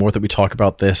honestly, the more that we talk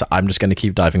about this, I'm just going to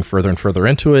keep diving further and further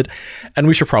into it, and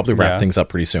we should probably wrap things up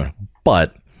pretty soon.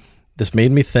 But this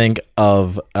made me think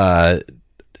of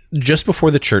just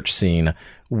before the church scene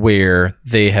where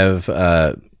they have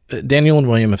Daniel and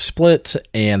William have split,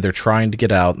 and they're trying to get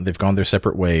out. They've gone their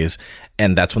separate ways,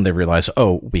 and that's when they realize,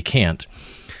 oh, we can't.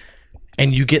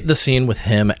 And you get the scene with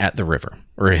him at the river,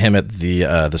 or him at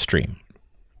the stream.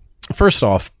 First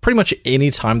off, pretty much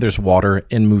any time there's water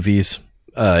in movies,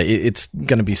 it's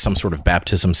going to be some sort of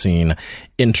baptism scene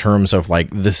in terms of like,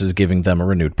 this is giving them a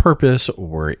renewed purpose,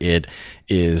 or it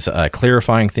is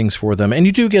clarifying things for them. And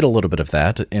you do get a little bit of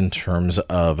that in terms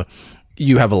of,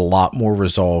 you have a lot more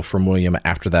resolve from William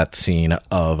after that scene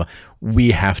of,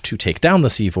 we have to take down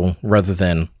this evil rather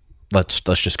than let's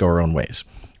just go our own ways.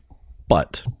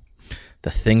 But the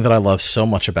thing that I love so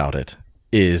much about it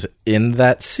is, in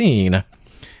that scene,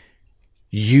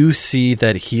 you see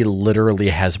that he literally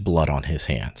has blood on his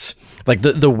hands. Like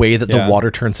the way that the water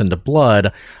turns into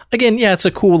blood. Again, it's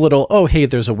a cool little, oh, hey,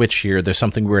 there's a witch here. There's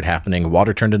something weird happening.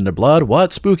 Water turned into blood.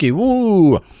 What? Spooky.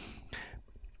 Woo.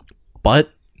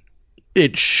 But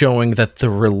it's showing that the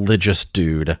religious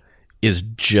dude is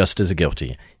just as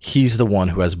guilty. He's the one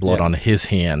who has blood on his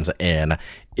hands and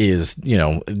is,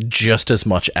 just as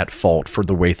much at fault for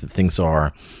the way that things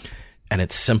are. And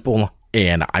it's simple,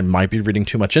 and I might be reading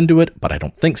too much into it, but I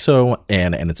don't think so.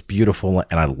 And it's beautiful,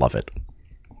 and I love it.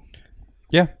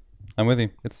 Yeah, I'm with you.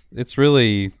 It's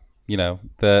really,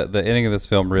 the ending of this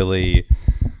film really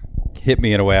hit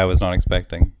me in a way I was not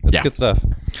expecting. It's good stuff.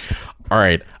 All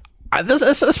right.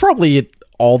 That's probably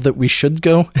all that we should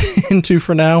go into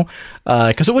for now,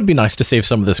 because it would be nice to save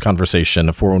some of this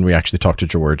conversation for when we actually talk to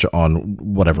George on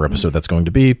whatever episode that's going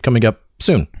to be coming up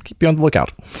soon. Be on the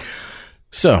lookout.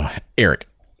 So, Eric,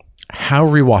 how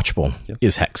rewatchable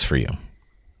is Hex for you?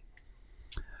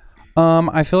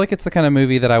 I feel like it's the kind of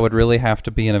movie that I would really have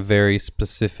to be in a very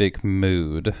specific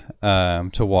mood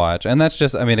to watch. And that's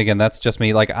just, I mean, again, that's just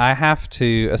me. Like, I have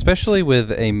to, especially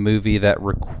with a movie that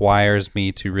requires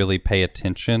me to really pay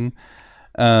attention,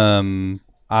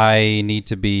 I need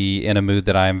to be in a mood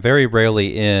that I am very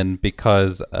rarely in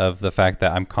because of the fact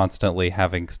that I'm constantly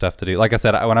having stuff to do. Like I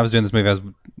said, when I was doing this movie,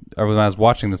 when I was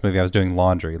watching this movie, I was doing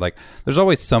laundry. Like, there's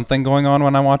always something going on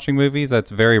when I'm watching movies. That's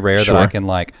very rare that I can,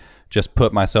 like, just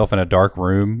put myself in a dark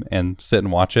room and sit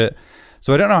and watch it.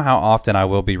 So I don't know how often I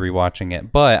will be rewatching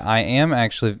it, but I am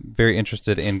actually very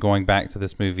interested in going back to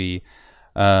this movie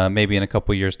maybe in a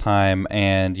couple years' time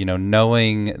and, you know,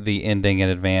 knowing the ending in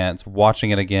advance, watching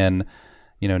it again,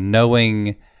 you know,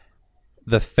 knowing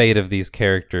the fate of these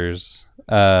characters,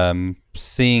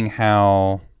 seeing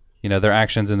how, you know, their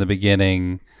actions in the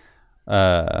beginning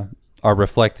are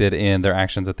reflected in their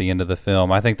actions at the end of the film.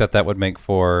 I think that would make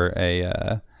for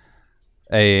a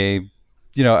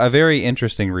very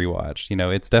interesting rewatch. You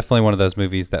know, it's definitely one of those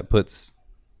movies that puts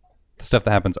the stuff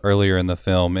that happens earlier in the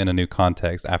film in a new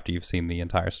context after you've seen the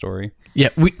entire story. Yeah,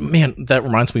 that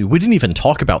reminds me, we didn't even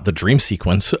talk about the dream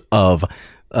sequence of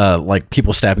like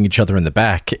people stabbing each other in the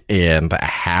back and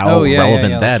how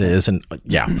relevant that is. And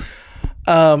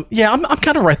I'm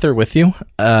kind of right there with you.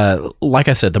 Like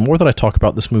I said, the more that I talk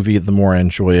about this movie, the more I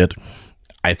enjoy it.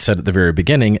 I said at the very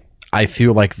beginning, I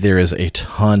feel like there is a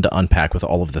ton to unpack with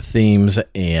all of the themes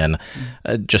and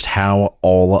just how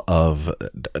all of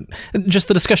just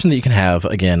the discussion that you can have,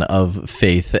 again, of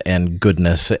faith and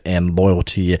goodness and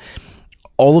loyalty.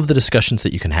 All of the discussions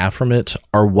that you can have from it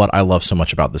are what I love so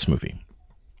much about this movie.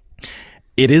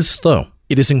 It is slow.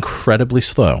 It is incredibly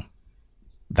slow.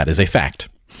 That is a fact.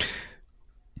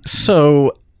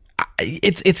 So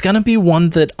it's going to be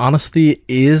one that honestly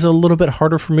is a little bit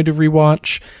harder for me to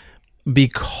rewatch,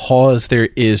 because there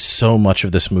is so much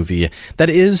of this movie that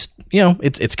is, you know,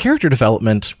 it's character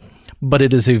development, but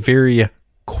it is a very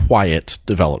quiet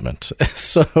development.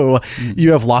 So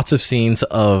you have lots of scenes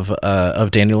of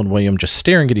Daniel and William just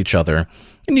staring at each other,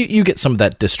 and you get some of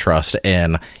that distrust.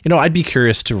 And, you know, I'd be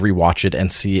curious to rewatch it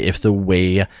and see if the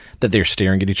way that they're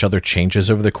staring at each other changes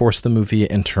over the course of the movie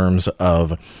in terms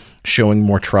of showing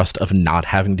more trust of not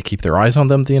having to keep their eyes on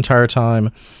them the entire time.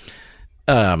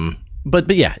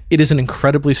 But yeah, it is an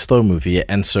incredibly slow movie,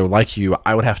 and so like you,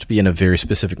 I would have to be in a very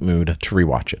specific mood to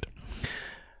rewatch it.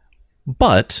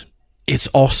 But it's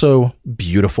also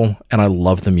beautiful, and I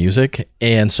love the music,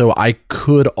 and so I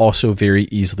could also very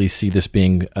easily see this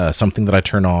being something that I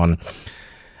turn on.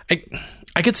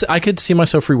 I could see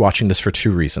myself rewatching this for two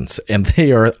reasons, and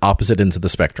they are opposite ends of the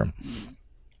spectrum.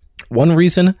 One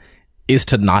reason is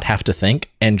to not have to think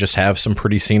and just have some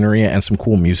pretty scenery and some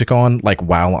cool music on, like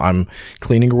while I'm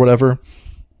cleaning or whatever,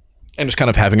 and just kind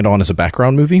of having it on as a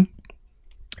background movie.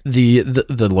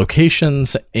 The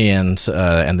locations and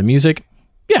the music,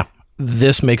 yeah,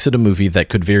 this makes it a movie that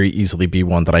could very easily be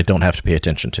one that I don't have to pay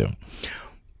attention to.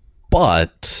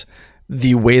 But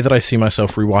the way that I see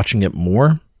myself rewatching it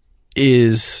more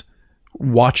is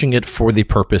watching it for the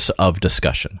purpose of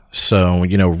discussion. So,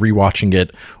 you know, rewatching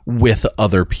it with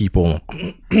other people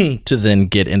to then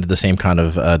get into the same kind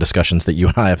of discussions that you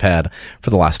and I have had for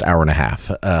the last hour and a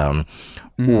half.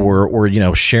 Or, you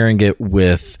know, sharing it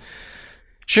with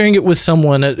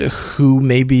someone who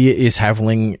maybe is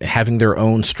having their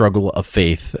own struggle of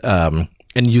faith, and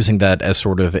using that as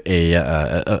sort of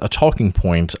a talking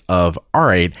point of, all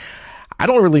right, I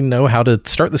don't really know how to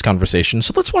start this conversation,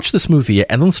 so let's watch this movie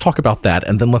and then let's talk about that,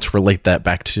 and then let's relate that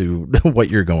back to what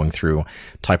you're going through,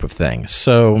 type of thing.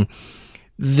 So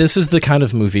this is the kind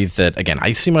of movie that, again,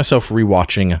 I see myself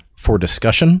rewatching for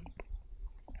discussion.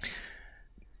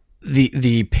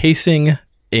 The pacing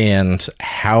and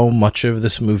how much of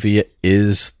this movie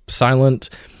is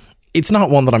silent, it's not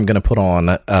one that I'm going to put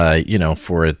on, you know,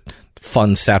 for a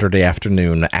fun Saturday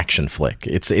afternoon action flick.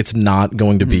 It's not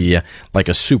going to be like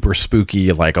a super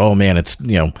spooky, like, oh man, it's,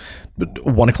 you know,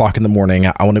 1 o'clock in the morning,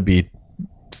 I want to be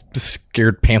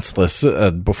scared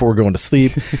pantsless before going to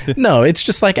sleep. No, it's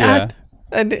just like,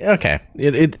 okay,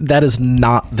 that is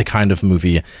not the kind of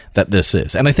movie that this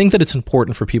is. And I think that it's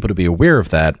important for people to be aware of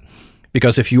that,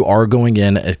 because if you are going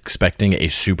in expecting a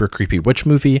super creepy witch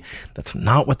movie, that's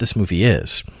not what this movie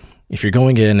is. If you're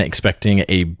going in expecting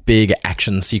a big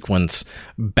action sequence,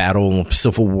 battle,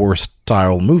 Civil War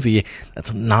style movie,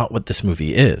 that's not what this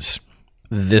movie is.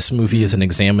 This movie is an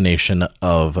examination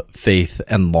of faith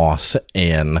and loss,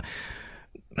 and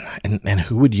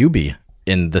who would you be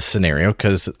in this scenario?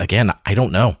 Because, again, I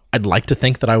don't know. I'd like to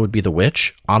think that I would be the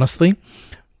witch, honestly,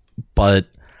 but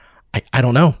I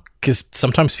don't know. because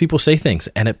sometimes people say things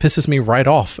and it pisses me right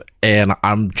off, and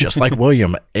I'm just like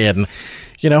William, and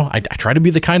I try to be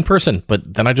the kind person,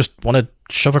 but then I just want to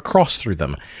shove a cross through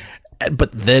them.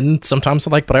 But then sometimes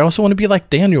but I also want to be like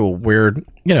Daniel, where,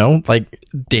 like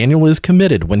Daniel is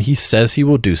committed. When he says he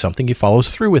will do something, he follows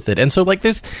through with it. And so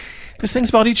there's things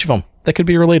about each of them that could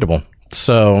be relatable.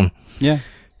 So, yeah.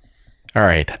 All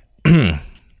right.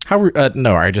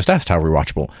 No, I just asked how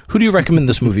rewatchable. Who do you recommend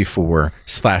this movie for?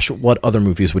 / what other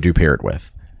movies would you pair it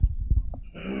with?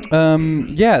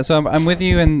 Yeah, so I'm with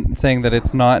you in saying that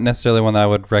it's not necessarily one that I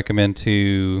would recommend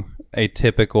to a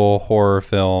typical horror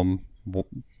film,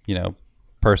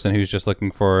 person who's just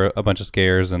looking for a bunch of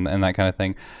scares and that kind of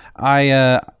thing.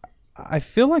 I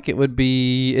feel like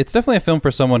it's definitely a film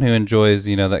for someone who enjoys,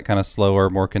 that kind of slower,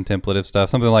 more contemplative stuff.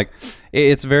 Something like,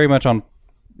 it's very much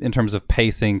in terms of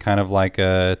pacing, kind of like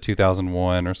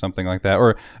 2001 or something like that.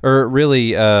 Or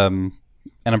really, and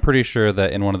I'm pretty sure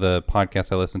that in one of the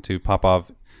podcasts I listened to,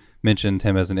 Popov mentioned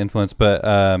him as an influence, but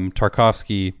Andrei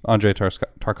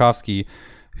Tarkovsky,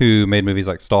 who made movies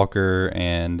like Stalker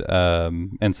and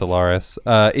Solaris.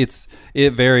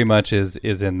 It very much is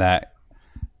in that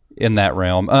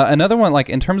realm. Another one, like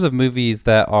in terms of movies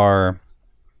that are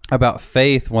about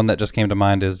faith, one that just came to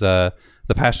mind is The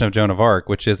Passion of Joan of Arc,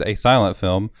 which is a silent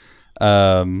film.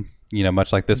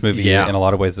 Much like this movie, in a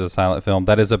lot of ways is a silent film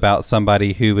that is about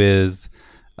somebody who is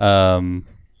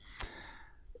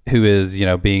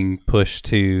being pushed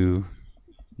to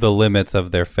the limits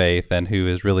of their faith and who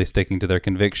is really sticking to their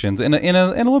convictions in a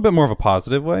little bit more of a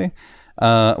positive way.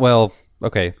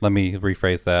 Okay, let me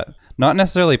rephrase that. Not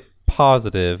necessarily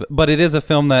positive, but it is a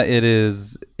film that it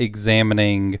is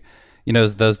examining,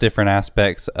 those different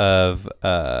aspects of,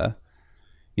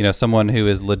 someone who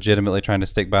is legitimately trying to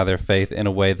stick by their faith in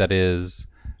a way that is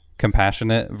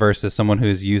compassionate versus someone who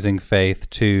is using faith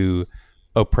to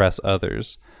oppress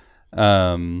others.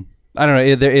 I don't know.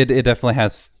 It definitely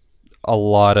has a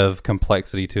lot of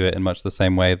complexity to it in much the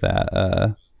same way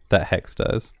that Hex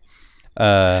does.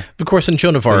 Of course, in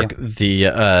Joan of Arc,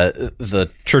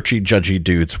 the churchy, judgy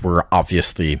dudes were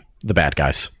obviously the bad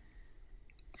guys.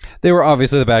 They were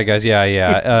obviously the bad guys.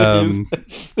 Yeah.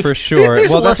 For sure.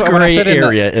 There's less gray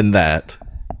area in that.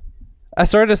 I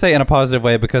started to say in a positive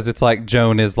way because it's like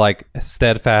Joan is like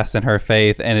steadfast in her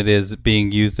faith and it is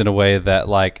being used in a way that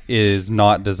like is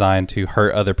not designed to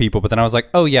hurt other people. But then I was like,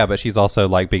 oh yeah, but she's also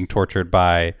like being tortured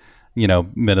by,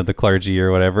 men of the clergy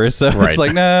or whatever. So It's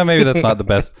like, nah, maybe that's not the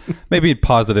best. Maybe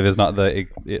positive is not the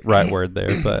right word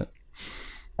there, but.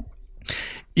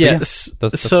 Yes.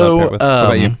 That's what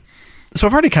about you? So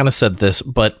I've already kind of said this,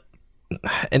 but,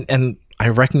 and I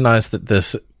recognize that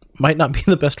this might not be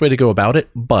the best way to go about it,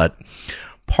 but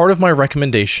part of my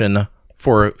recommendation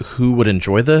for who would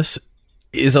enjoy this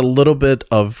is a little bit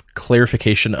of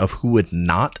clarification of who would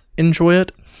not enjoy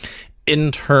it,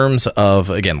 in terms of,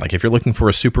 again, like if you're looking for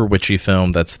a super witchy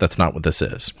film, that's not what this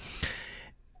is.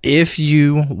 If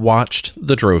you watched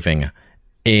The Droving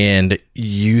and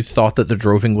you thought that The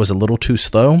Droving was a little too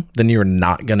slow, then you're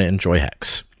not going to enjoy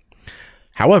Hex.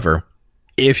 However,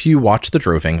 if you watch The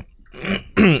Droving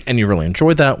and you really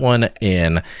enjoyed that one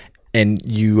and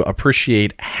you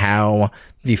appreciate how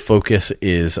the focus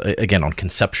is, again, on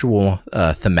conceptual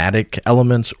thematic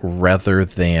elements rather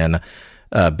than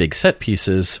big set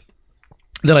pieces,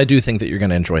 then I do think that you're going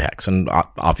to enjoy Hex. And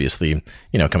obviously,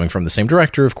 coming from the same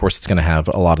director, of course, it's going to have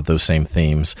a lot of those same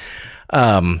themes.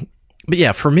 But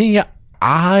yeah, for me,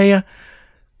 I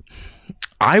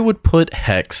would put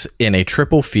Hex in a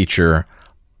triple feature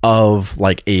of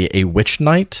like a witch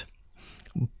night,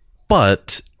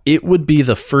 but it would be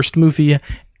the first movie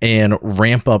and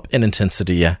ramp up in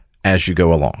intensity as you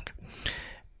go along.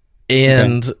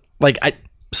 And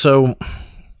so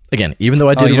again, even though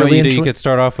I did really enjoy, you could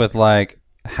start off with like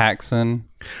Haxan,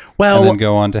 and then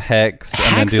go on to Hex,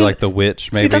 and then do like the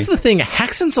witch. Maybe. See, that's the thing.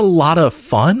 Haxan's a lot of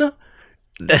fun,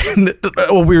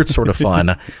 a weird sort of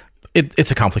fun.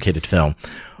 It's a complicated film.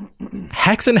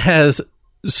 Haxan has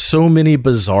so many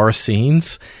bizarre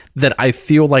scenes that I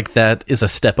feel like that is a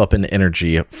step up in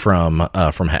energy from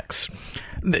Hex.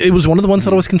 It was one of the ones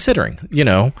that I was considering.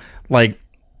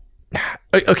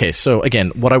 Okay, so again,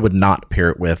 what I would not pair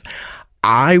it with,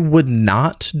 I would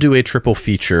not do a triple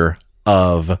feature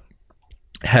of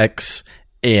Hex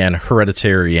and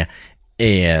Hereditary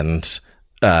and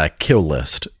Kill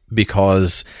List,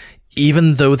 because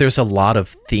even though there's a lot of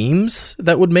themes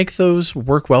that would make those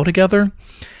work well together,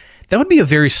 that would be a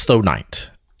very slow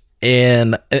night.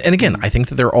 And again, I think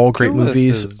that they're all great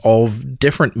movies, all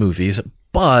different movies,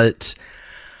 but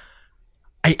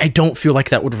I don't feel like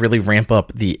that would really ramp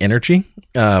up the energy,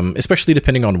 especially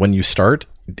depending on when you start.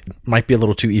 It might be a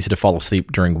little too easy to fall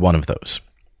asleep during one of those.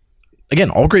 Again,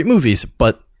 all great movies,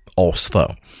 but all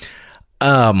slow.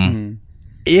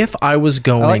 If I was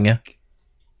going...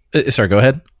 sorry, go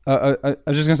ahead. I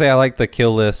was just going to say, I like the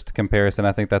Kill List comparison.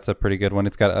 I think that's a pretty good one.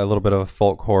 It's got a little bit of a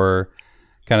folk horror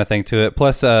kind of thing to it.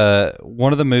 Plus,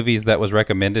 one of the movies that was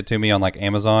recommended to me on like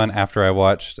Amazon after I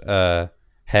watched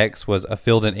Hex was A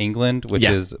Field in England, which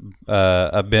is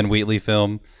a Ben Wheatley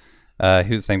film.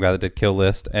 Who's the same guy that did Kill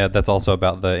List. That's also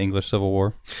about the English Civil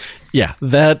War. Yeah,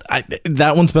 that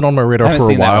one's been on my radar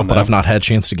for a while, but I've not had a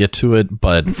chance to get to it.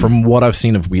 But from what I've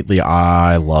seen of Wheatley,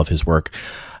 I love his work.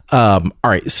 All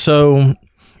right, so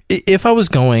if I was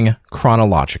going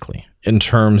chronologically in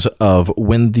terms of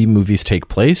when the movies take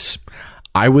place,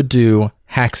 I would do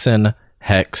Häxan,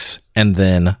 Hex, and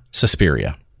then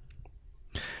Suspiria.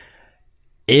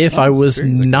 If I was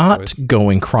not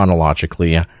going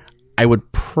chronologically, I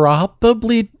would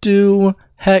probably do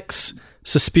Hex,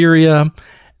 Suspiria,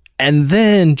 and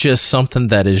then just something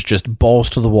that is just balls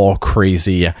to the wall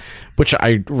crazy, which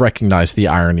I recognize the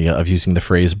irony of using the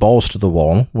phrase balls to the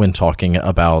wall when talking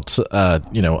about, a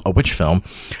witch film.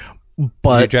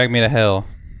 But You Drag Me to Hell.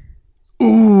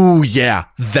 Ooh, yeah,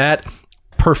 that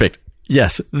perfect.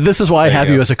 Yes, this is why I have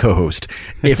you as a co-host.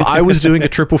 If I was doing a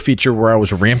triple feature where I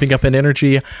was ramping up in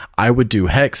energy, I would do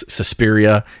Hex,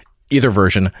 Suspiria, either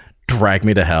version, Drag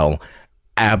Me to Hell.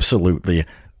 Absolutely.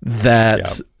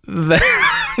 That now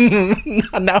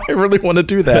I really want to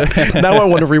do that. Now I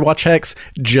want to rewatch Hex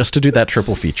just to do that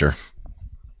triple feature.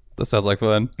 That sounds like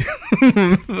fun.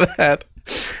 that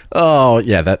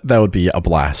would be a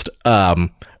blast.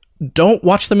 Don't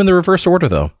watch them in the reverse order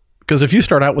though, because if you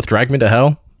start out with Drag Me to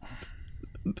Hell,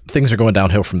 things are going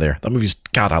downhill from there. That movie's,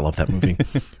 God, I love that movie.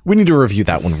 We need to review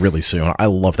that one really soon. I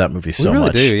love that movie so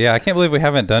much. We really do, yeah. I can't believe we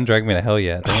haven't done Drag Me to Hell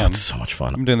yet. Damn. Oh, it's so much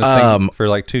fun. I'm doing this thing for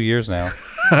like 2 years now.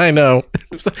 I know.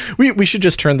 We should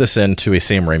just turn this into a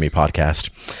Sam Raimi podcast.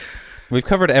 We've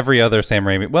covered every other Sam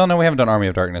Raimi. Well, no, we haven't done Army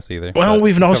of Darkness either. Well,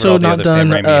 we've also not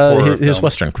done his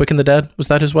Western. Quick and the Dead. Was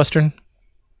that his Western?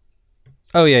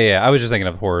 Oh, yeah. I was just thinking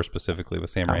of horror specifically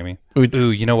with Sam Raimi. Ooh,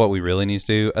 you know what we really need to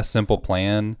do? A Simple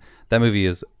Plan. That movie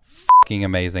is fucking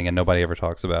amazing and nobody ever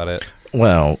talks about it.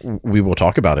 Well, we will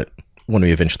talk about it when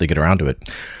we eventually get around to it.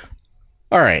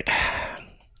 All right.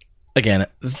 Again,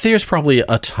 there's probably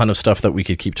a ton of stuff that we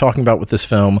could keep talking about with this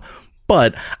film,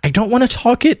 but I don't want to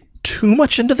talk it too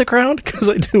much into the ground because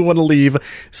I do want to leave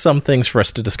some things for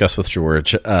us to discuss with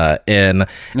George. And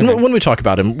when we talk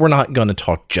about him, we're not going to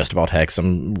talk just about Hex.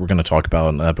 We're going to talk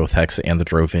about both Hex and the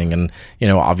Droving and,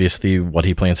 obviously what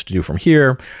he plans to do from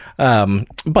here.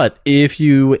 But if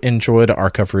you enjoyed our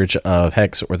coverage of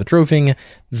Hex or the Droving,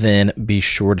 then be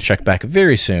sure to check back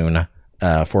very soon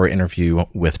for an interview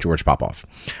with George Popoff.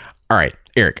 All right,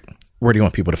 Eric, where do you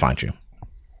want people to find you?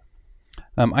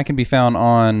 I can be found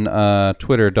on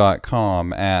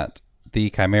twitter.com at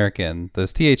The Chimerican.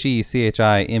 That's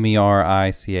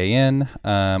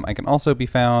TheChimerican. I can also be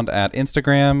found at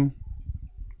Instagram,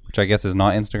 which I guess is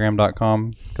not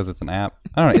Instagram.com because it's an app.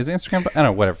 I don't know. Is it Instagram? I don't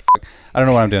know. Whatever. I don't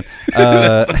know what I'm doing.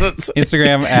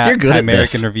 Instagram at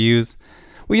Chimerican Reviews.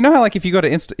 Well, you know how like if you go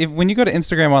to when you go to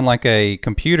Instagram on like a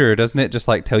computer, doesn't it just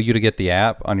like tell you to get the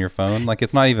app on your phone? Like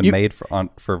it's not even made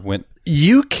for when.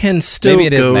 You can still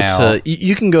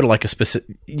you can go to like a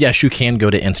specific. Yes, you can go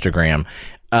to Instagram.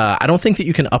 I don't think that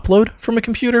you can upload from a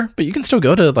computer, but you can still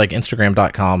go to like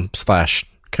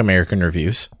Instagram.com/Chimerican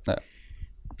Reviews.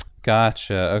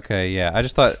 Gotcha. Okay. Yeah. I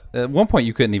just thought at one point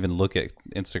you couldn't even look at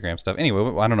Instagram stuff.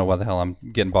 Anyway, I don't know why the hell I'm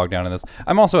getting bogged down in this.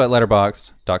 I'm also at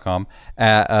letterboxd.com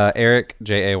at Eric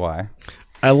Jay.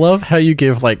 I love how you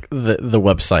give like the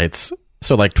websites.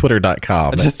 So like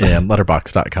twitter.com and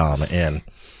letterboxd.com and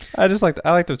I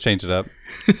like to change it up.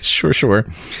 Sure.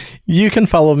 You can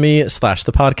follow me / the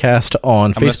podcast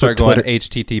on Facebook, start Twitter. Going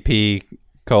http://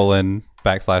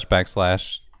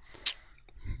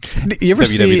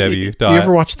 You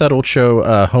ever watch that old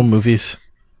show, Home Movies?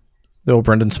 The old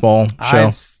Brendan Small show?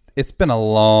 It's been a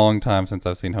long time since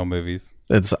I've seen Home Movies.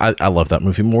 I love that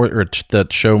movie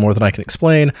that show more than I can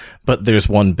explain, but there's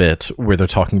one bit where they're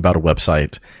talking about a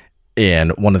website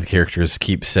and one of the characters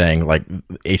keeps saying like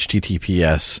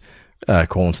HTTPS :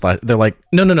 they're like,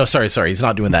 no, sorry, he's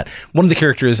not doing that. One of the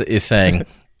characters is saying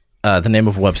the name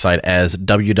of a website as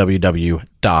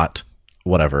www.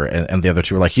 whatever, and the other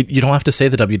two were like, you don't have to say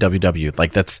the www,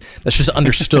 like that's just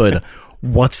understood.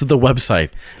 What's the website?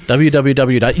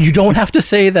 www. You don't have to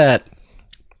say that.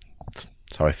 That's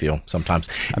how I feel sometimes.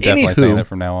 I'm definitely saying it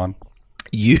from now on.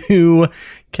 You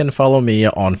can follow me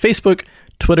on Facebook,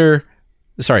 Twitter,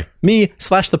 Sorry,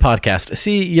 me/the podcast.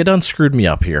 See, you done screwed me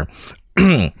up here.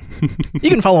 You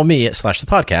can follow me / the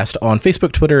podcast on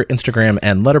Facebook, Twitter, Instagram,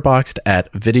 and Letterboxd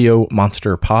at Video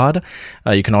Monster Pod.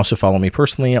 You can also follow me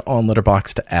personally on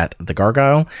Letterboxd at The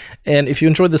Gargoyle. And if you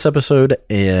enjoyed this episode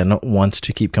and want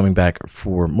to keep coming back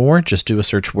for more, just do a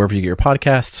search wherever you get your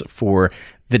podcasts for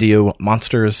Video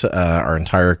Monsters. Our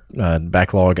entire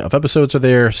backlog of episodes are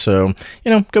there. So,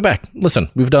 go back. Listen,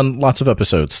 we've done lots of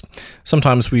episodes.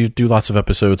 Sometimes we do lots of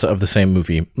episodes of the same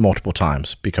movie multiple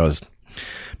times because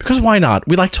why not?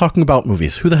 We like talking about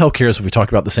movies. Who the hell cares if we talk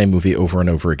about the same movie over and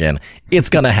over again? It's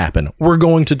going to happen. We're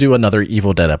going to do another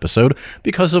Evil Dead episode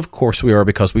because of course we are,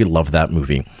 because we love that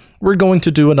movie. We're going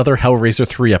to do another Hellraiser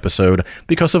 3 episode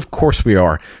because of course we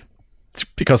are.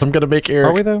 Because I'm going to make Eric...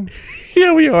 Are we though?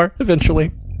 Yeah, we are,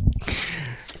 eventually.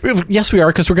 Yes, we are,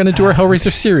 because we're going to do our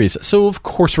Hellraiser series. So of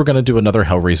course we're going to do another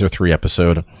Hellraiser 3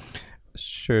 episode.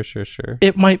 Sure.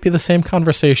 It might be the same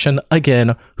conversation.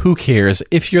 Again, who cares?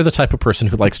 If you're the type of person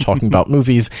who likes talking about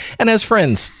movies and has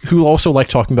friends who also like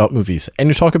talking about movies and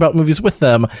you talk about movies with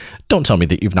them, don't tell me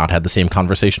that you've not had the same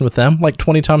conversation with them like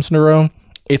 20 times in a row.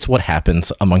 It's what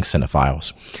happens among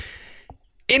cinephiles.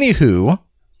 Anywho,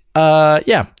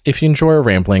 if you enjoy our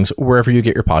ramblings, wherever you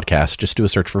get your podcast, just do a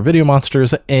search for Video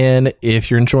Monsters. And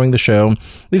if you're enjoying the show,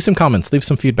 leave some comments, leave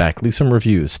some feedback, leave some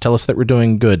reviews. Tell us that we're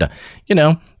doing good,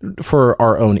 for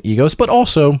our own egos, but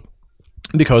also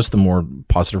because the more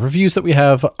positive reviews that we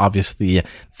have, obviously,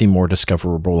 the more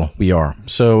discoverable we are.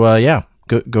 So,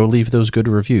 go leave those good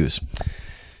reviews.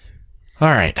 All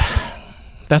right.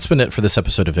 That's been it for this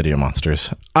episode of Video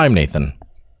Monsters. I'm Nathan.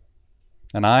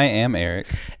 And I am Eric.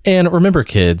 And remember,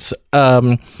 kids,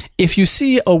 if you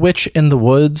see a witch in the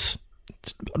woods,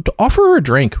 offer her a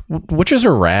drink. Witches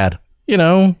are rad,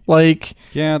 Yeah,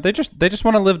 they just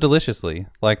want to live deliciously.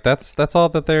 That's all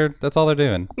they're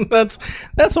doing.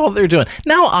 That's all they're doing.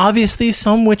 Now, obviously,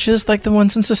 some witches, like the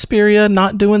ones in Suspiria,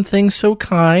 not doing things so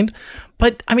kind.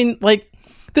 But I mean,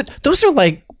 those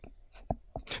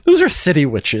are city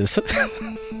witches.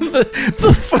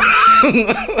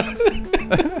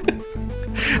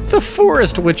 The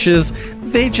forest witches,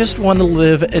 they just want to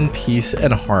live in peace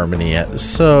and harmony.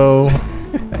 So...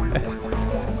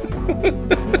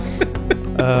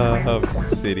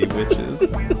 city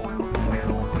witches.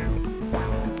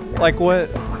 Like what?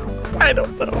 I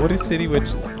don't know. What do city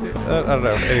witches do? I don't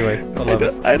know. Anyway,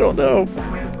 I don't know.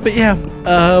 But yeah,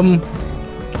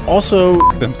 also...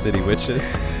 them city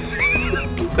witches.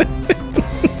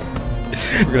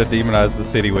 We're going to demonize the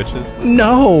city witches.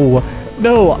 No,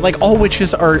 all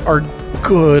witches are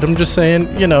good. I'm just saying,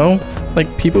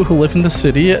 people who live in the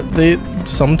city, they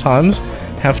sometimes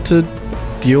have to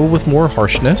deal with more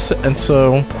harshness, and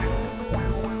so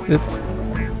it's...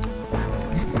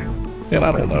 And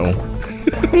I don't know.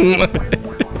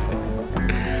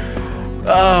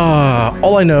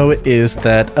 All I know is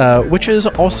that witches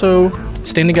also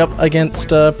standing up against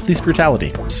police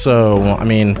brutality. So, I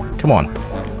mean, come on.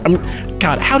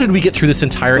 God, how did we get through this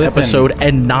entire episode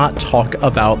and not talk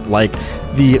about,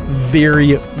 the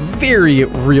very, very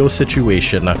real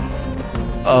situation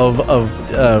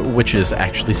of witches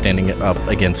actually standing up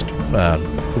against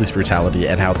police brutality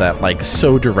and how that,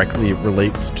 so directly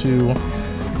relates to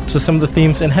some of the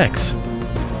themes in Hex?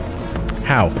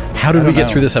 How did we get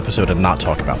through this episode and not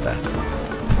talk about that?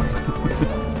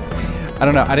 I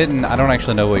don't know. I don't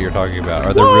actually know what you're talking about.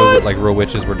 Are there real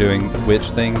witches were doing witch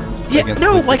things? Yeah,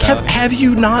 no. Have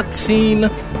you not seen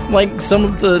some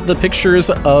of the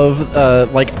pictures of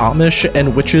Amish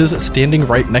and witches standing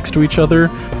right next to each other,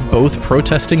 both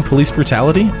protesting police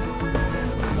brutality?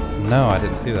 No, I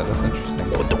didn't see that. That's interesting.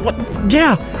 What?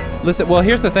 Yeah. Listen, well,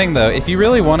 here's the thing, though. If you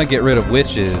really want to get rid of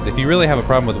witches, if you really have a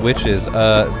problem with witches,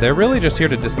 they're really just here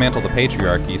to dismantle the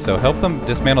patriarchy. So help them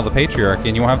dismantle the patriarchy,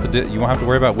 and you won't have to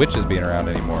worry about witches being around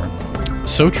anymore.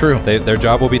 So true. Their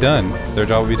job will be done. So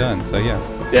yeah.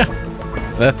 Yeah.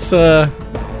 That's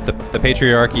The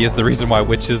patriarchy is the reason why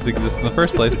witches exist in the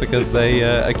first place, because they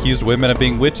accused women of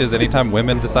being witches anytime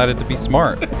women decided to be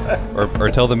smart or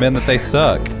tell the men that they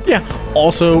suck. Yeah.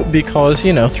 Also because,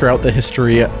 throughout the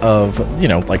history of,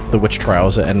 the witch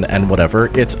trials and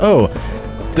whatever, it's,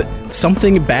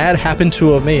 something bad happened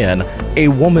to a man. A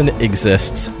woman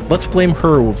exists. Let's blame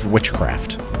her with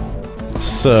witchcraft.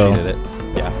 So... She did it.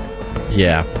 Yeah.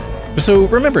 Yeah. So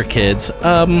remember, kids,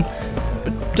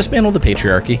 dismantle the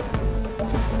patriarchy.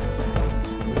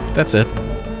 That's it.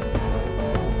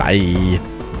 Bye.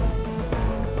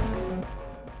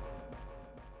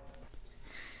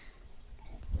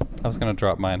 I was going to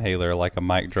drop my inhaler like a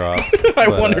mic drop. I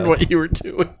wondered what you were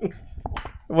doing.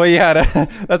 Well, yeah,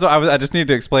 that's what I just need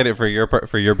to explain it for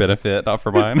your benefit, not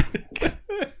for mine.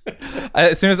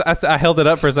 As soon as I held it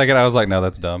up for a second, I was like, no,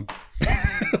 that's dumb.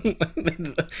 Then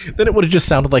it would have just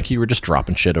sounded like you were just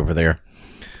dropping shit over there.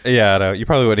 Yeah, I know. You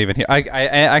probably wouldn't even hear. I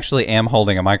actually am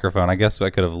holding a microphone. I guess I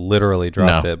could have literally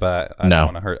dropped it, but I don't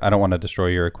want to hurt. I don't want to destroy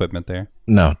your equipment there.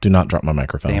 No, do not drop my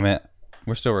microphone. Damn it.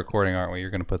 We're still recording, aren't we?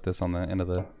 You're going to put this on the end of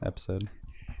the episode.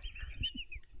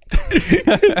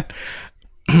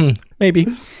 Maybe.